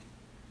 4,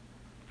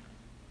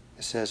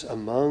 it says,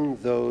 among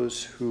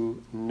those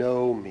who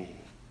know me,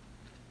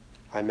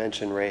 I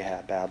mentioned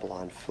Rahab,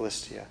 Babylon,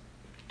 Philistia,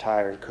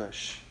 Tyre, and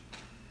Cush.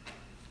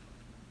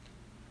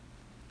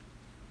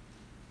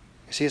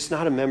 See, it's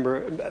not a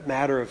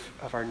matter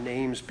of our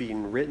names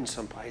being written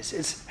someplace.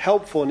 It's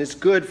helpful and it's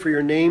good for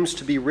your names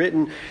to be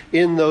written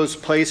in those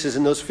places,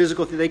 in those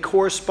physical things. They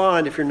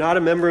correspond. If you're not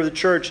a member of the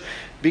church,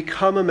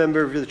 become a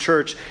member of the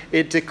church.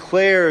 It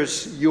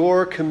declares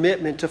your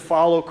commitment to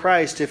follow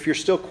Christ. If you're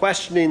still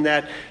questioning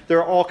that, there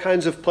are all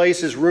kinds of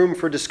places, room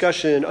for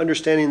discussion and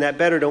understanding that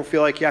better. Don't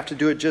feel like you have to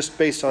do it just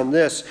based on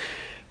this.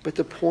 But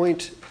the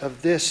point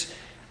of this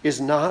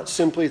is not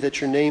simply that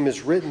your name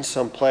is written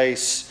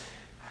someplace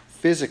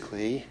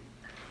physically,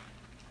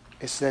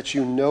 it's that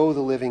you know the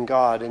living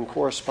God, and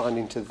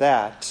corresponding to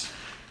that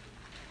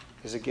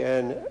is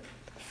again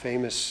a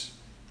famous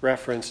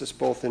reference. It's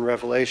both in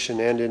Revelation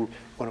and in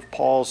one of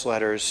Paul's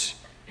letters.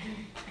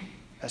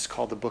 That's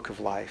called the Book of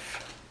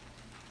Life.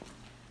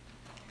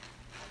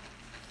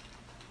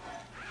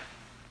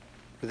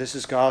 For this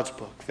is God's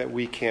book that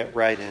we can't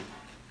write in.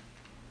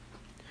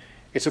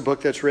 It's a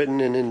book that's written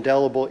in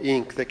indelible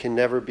ink that can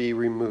never be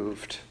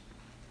removed.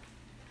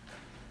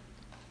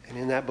 And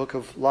in that book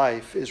of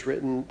life is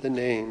written the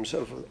names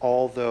of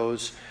all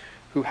those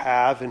who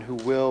have and who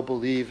will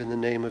believe in the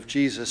name of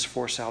Jesus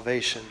for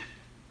salvation.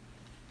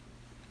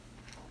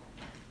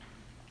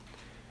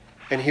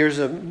 And here's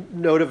a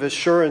note of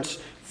assurance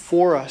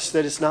for us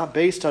that it's not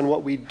based on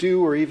what we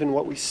do or even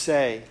what we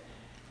say.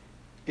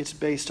 It's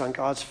based on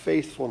God's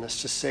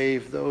faithfulness to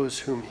save those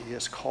whom he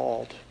has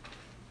called.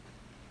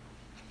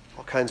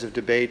 All kinds of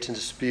debates and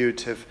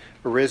disputes have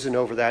arisen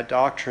over that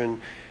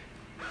doctrine,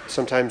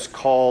 sometimes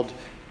called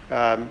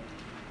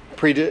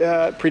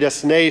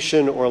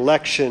predestination or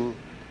election.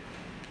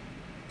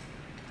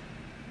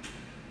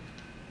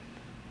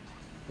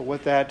 But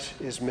what that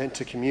is meant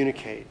to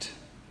communicate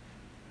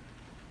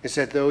is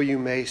that though you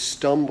may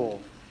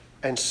stumble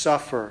and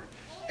suffer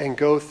and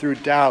go through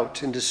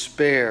doubt and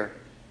despair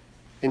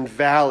in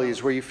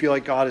valleys where you feel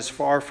like God is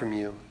far from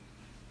you,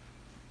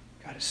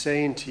 God is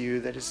saying to you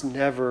that it's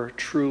never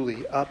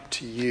truly up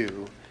to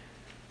you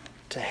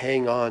to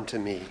hang on to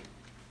me.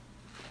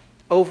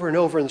 Over and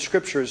over in the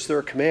scriptures, there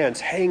are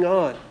commands. Hang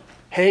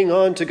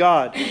on to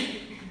God.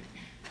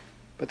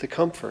 But the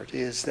comfort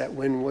is that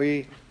when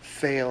we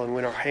fail and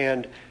when our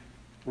hand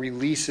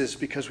releases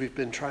because we've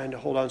been trying to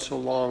hold on so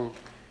long,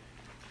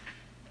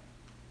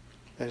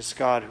 that it's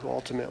God who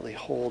ultimately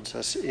holds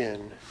us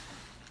in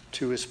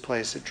to his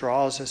place. It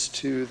draws us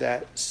to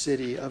that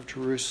city of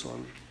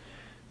Jerusalem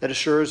that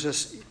assures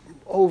us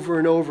over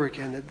and over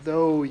again that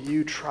though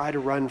you try to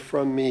run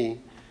from me,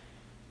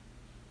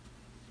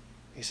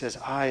 he says,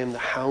 I am the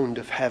hound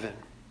of heaven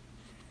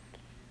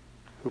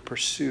who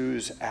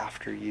pursues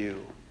after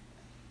you.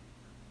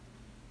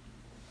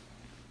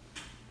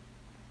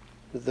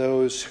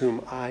 Those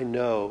whom I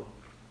know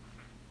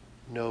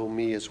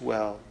me as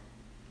well.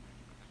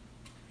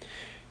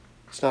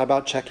 It's not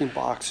about checking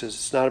boxes.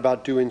 It's not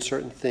about doing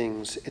certain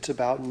things. It's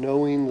about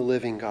knowing the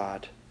living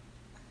God.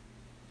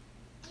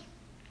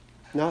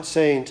 Not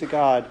saying to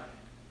God,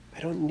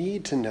 I don't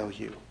need to know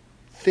you.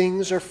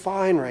 Things are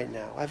fine right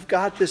now. I've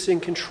got this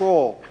in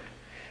control.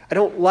 I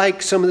don't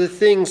like some of the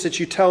things that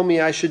you tell me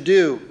I should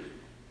do.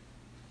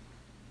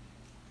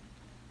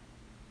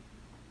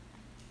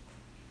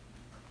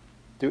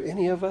 Do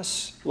any of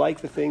us like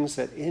the things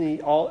that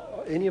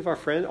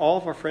all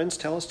of our friends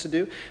tell us to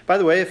do? By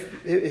the way,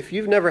 if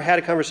you've never had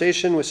a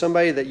conversation with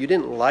somebody that you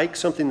didn't like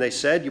something they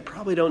said, you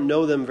probably don't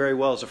know them very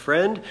well as a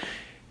friend.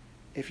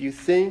 If you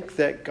think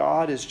that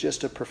God is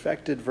just a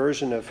perfected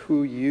version of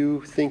who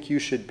you think you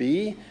should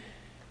be,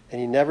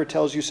 and he never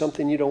tells you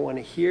something you don't want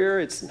to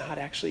hear, it's not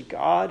actually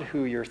God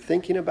who you're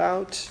thinking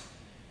about.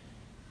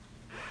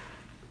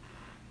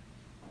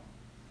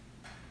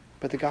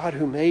 But the God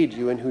who made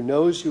you and who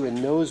knows you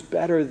and knows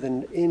better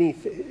than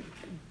anything,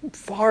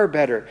 far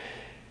better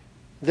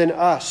than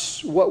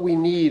us, what we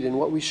need and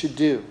what we should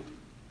do,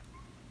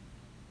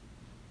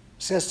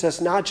 says to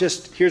us not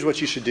just, here's what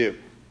you should do.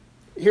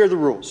 Here are the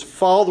rules.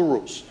 Follow the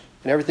rules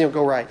and everything will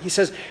go right. He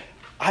says,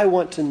 I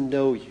want to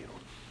know you.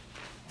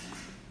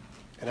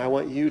 And I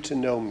want you to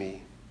know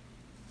me.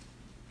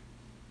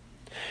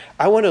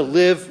 I want to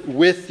live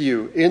with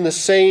you in the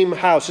same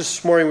house.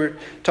 This morning we were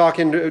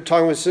talking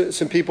with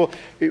some people.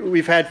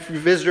 We've had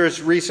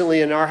visitors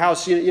recently in our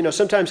house. You know,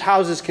 sometimes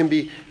houses can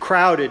be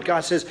crowded.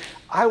 God says,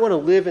 I want to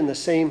live in the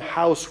same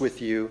house with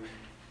you,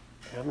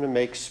 and I'm going to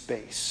make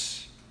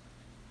space.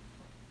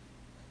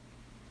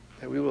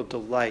 That we will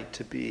delight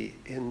to be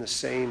in the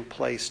same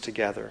place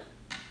together.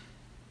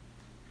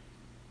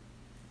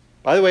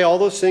 By the way, all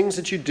those things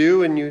that you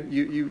do and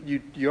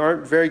you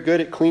aren't very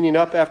good at cleaning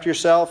up after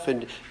yourself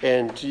and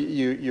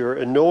you're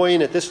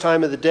annoying at this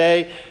time of the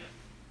day,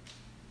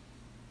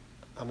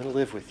 I'm going to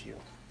live with you.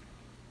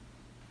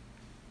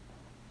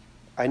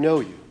 I know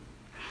you.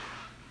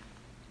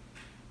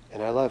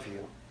 And I love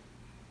you.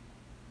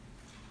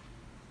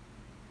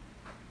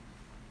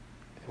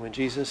 And when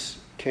Jesus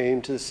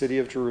came to the city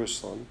of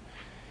Jerusalem,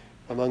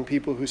 among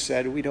people who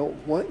said, we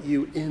don't want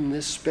you in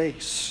this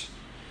space.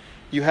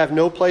 You have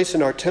no place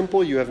in our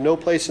temple. You have no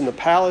place in the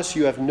palace.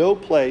 You have no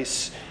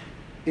place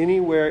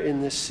anywhere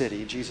in this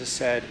city. Jesus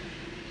said,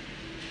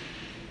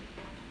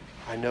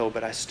 I know,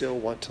 but I still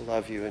want to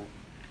love you and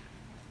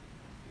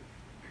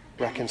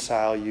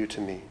reconcile you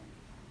to me.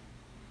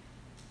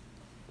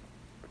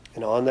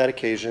 And on that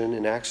occasion,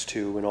 in Acts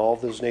 2, when all of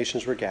those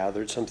nations were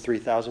gathered, some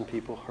 3,000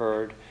 people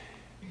heard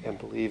and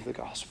believed the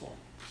gospel.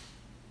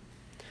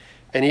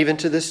 And even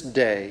to this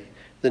day,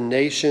 the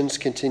nations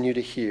continue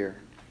to hear.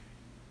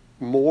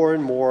 More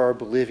and more are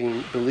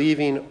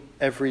believing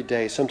every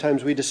day.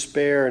 Sometimes we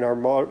despair in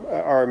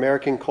our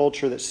American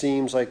culture that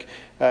seems like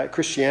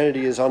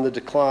Christianity is on the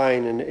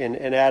decline and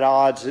at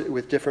odds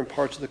with different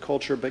parts of the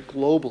culture. But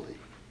globally,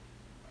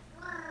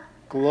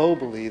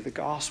 the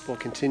gospel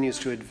continues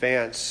to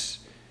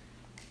advance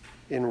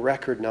in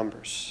record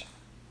numbers.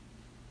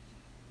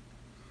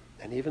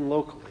 And even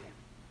locally,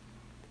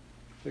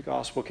 the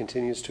gospel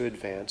continues to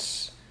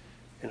advance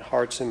in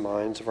hearts and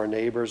minds of our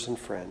neighbors and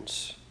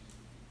friends.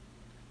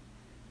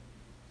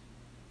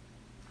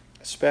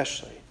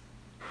 Especially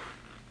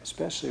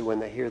when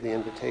they hear the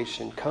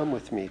invitation, come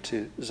with me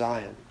to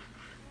Zion.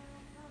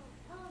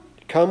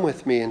 Come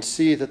with me and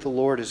see that the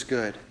Lord is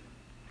good.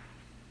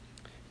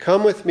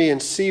 Come with me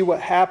and see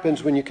what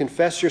happens when you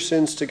confess your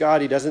sins to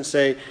God. He doesn't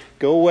say,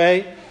 go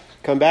away,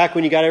 come back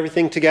when you got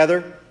everything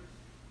together.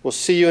 We'll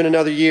see you in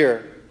another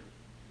year.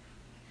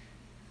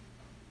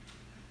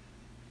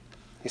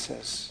 He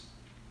says,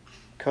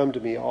 come to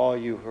me, all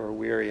you who are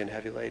weary and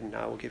heavy laden, and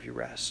I will give you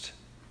rest.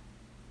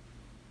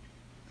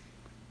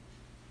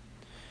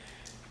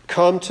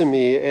 Come to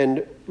me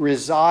and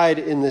reside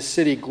in the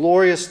city.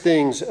 Glorious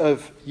things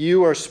of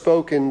you are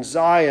spoken,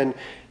 Zion,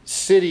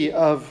 city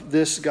of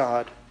this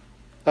God,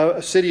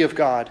 a city of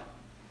God.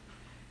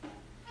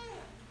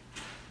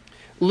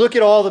 Look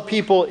at all the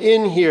people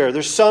in here.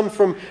 There's some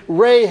from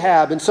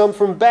Rahab, and some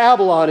from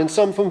Babylon, and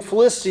some from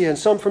Philistia, and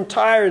some from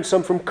Tyre, and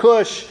some from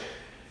Cush.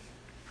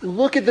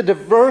 Look at the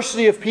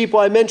diversity of people.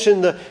 I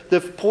mentioned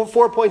the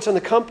 4 points on the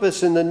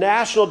compass and the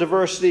national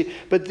diversity,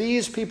 but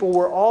these people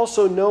were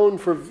also known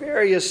for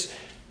various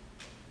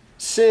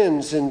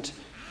sins and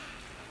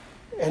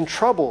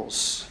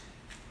troubles,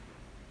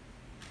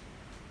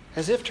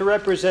 as if to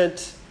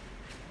represent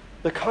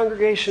the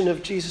congregation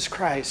of Jesus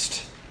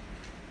Christ.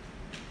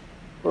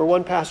 Where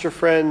one pastor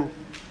friend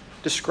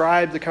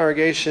described the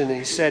congregation, and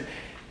he said,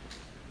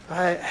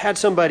 I had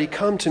somebody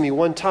come to me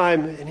one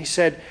time, and he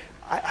said,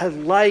 I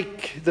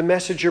like the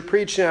message you're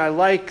preaching. I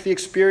like the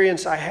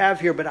experience I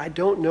have here, but I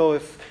don't know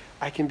if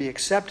I can be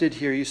accepted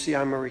here. You see,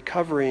 I'm a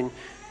recovering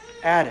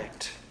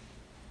addict,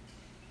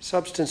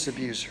 substance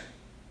abuser.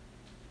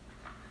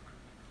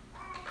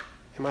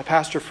 And my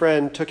pastor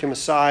friend took him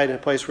aside in a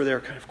place where they were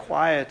kind of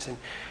quiet and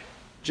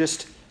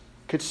just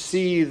could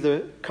see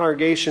the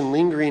congregation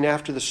lingering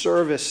after the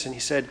service. And he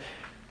said,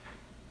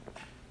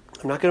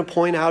 I'm not going to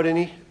point out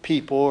any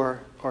people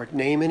or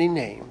name any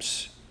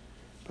names,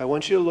 but I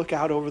want you to look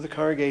out over the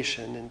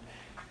congregation and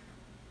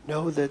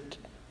know that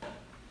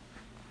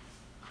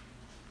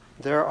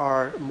there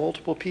are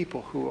multiple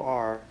people who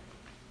are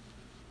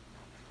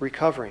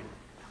recovering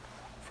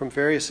from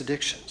various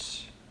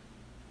addictions,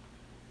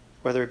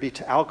 whether it be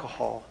to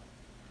alcohol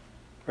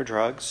or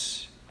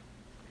drugs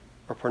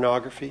or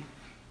pornography.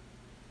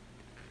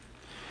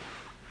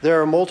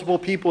 There are multiple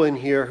people in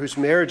here whose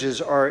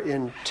marriages are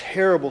in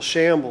terrible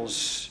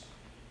shambles,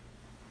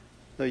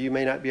 though you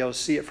may not be able to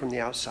see it from the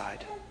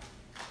outside.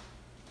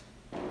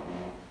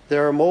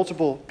 There are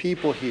multiple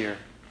people here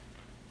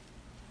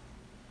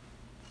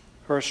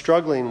who are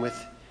struggling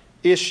with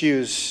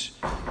issues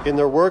in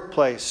their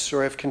workplace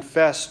or have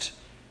confessed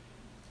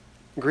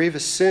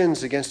grievous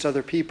sins against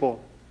other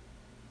people.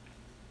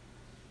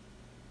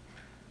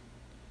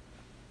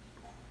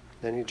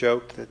 Then he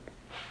joked that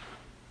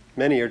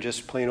many are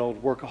just plain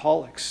old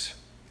workaholics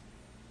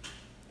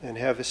and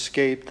have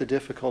escaped the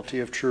difficulty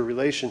of true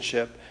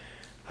relationship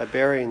by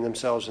burying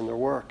themselves in their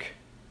work.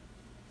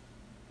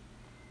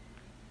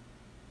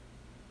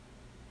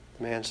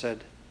 The man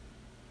said,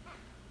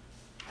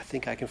 I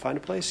think I can find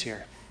a place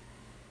here.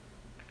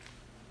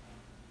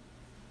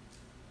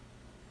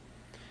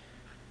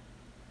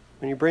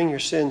 When you bring your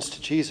sins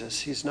to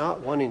Jesus, he's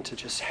not wanting to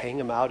just hang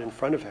them out in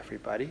front of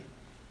everybody.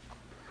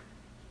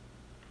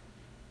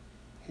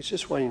 He's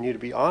just wanting you to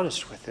be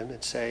honest with him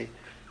and say,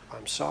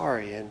 I'm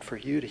sorry, and for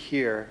you to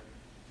hear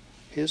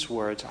his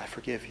words, I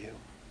forgive you.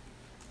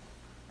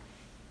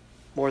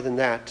 More than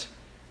that,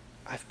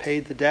 I've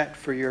paid the debt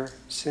for your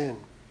sin.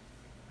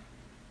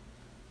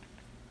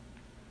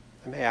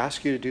 I may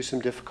ask you to do some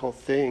difficult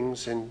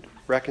things in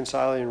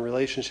reconciling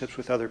relationships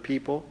with other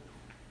people,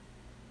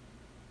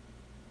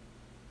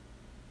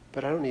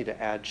 but I don't need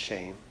to add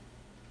shame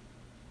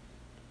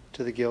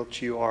to the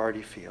guilt you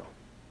already feel.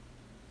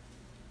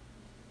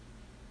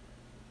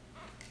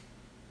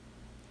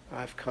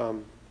 I've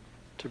come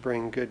to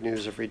bring good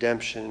news of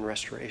redemption and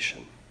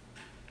restoration.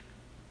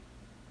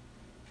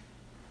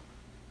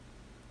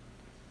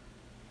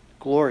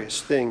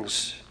 Glorious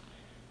things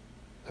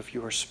of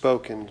your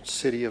spoken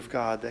city of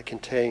God that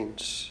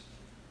contains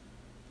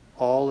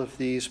all of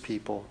these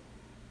people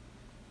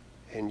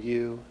and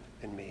you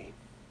and me.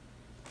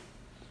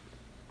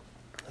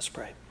 Let's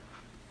pray.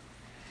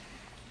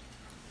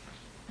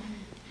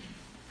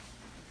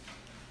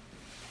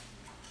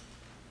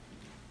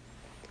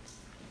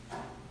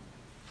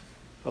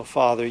 Oh,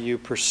 Father, you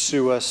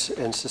pursue us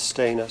and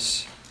sustain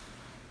us.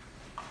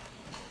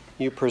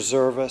 You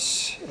preserve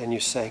us and you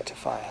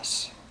sanctify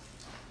us.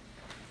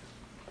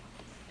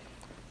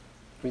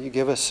 Will you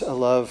give us a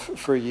love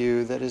for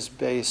you that is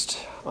based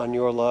on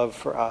your love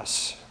for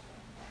us?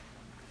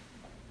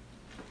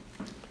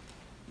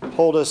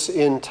 Hold us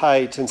in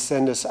tight and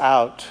send us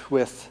out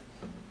with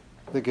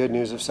the good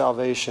news of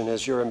salvation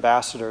as your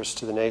ambassadors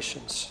to the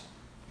nations,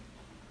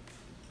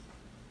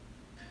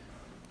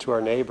 to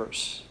our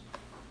neighbors,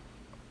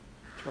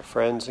 to our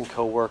friends and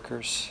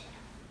co-workers.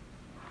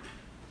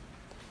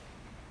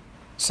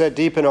 Set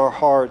deep in our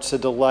hearts a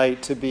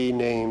delight to be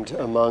named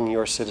among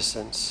your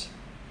citizens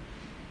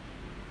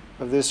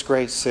of this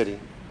great city,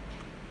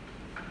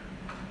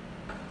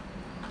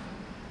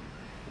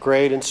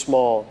 great and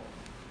small,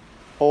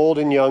 old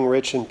and young,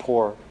 rich and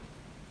poor,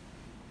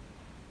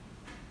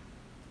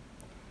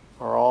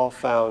 are all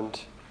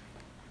found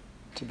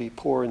to be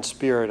poor in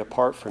spirit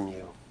apart from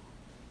you,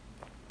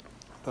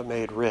 but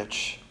made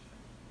rich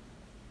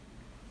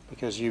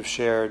because you've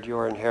shared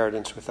your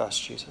inheritance with us,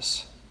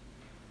 Jesus.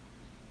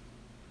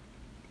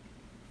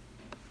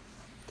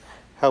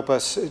 Help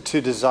us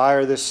to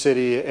desire this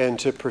city and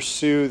to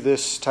pursue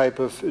this type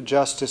of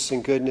justice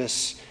and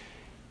goodness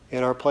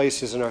in our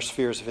places and our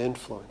spheres of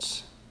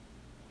influence.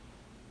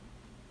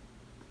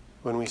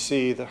 When we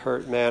see the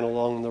hurt man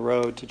along the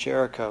road to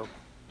Jericho,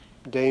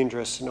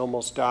 dangerous and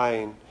almost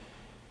dying,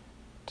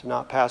 to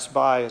not pass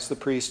by as the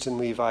priest and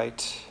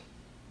Levite,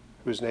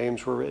 whose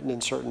names were written in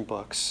certain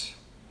books,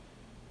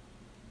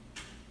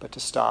 but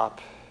to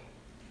stop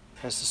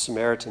as the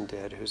Samaritan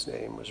did, whose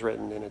name was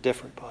written in a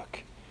different book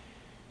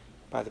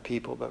by the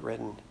people, but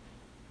written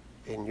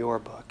in your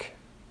book.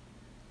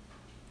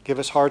 Give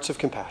us hearts of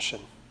compassion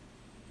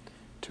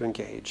to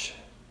engage.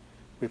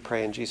 We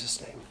pray in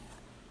Jesus' name.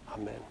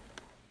 Amen.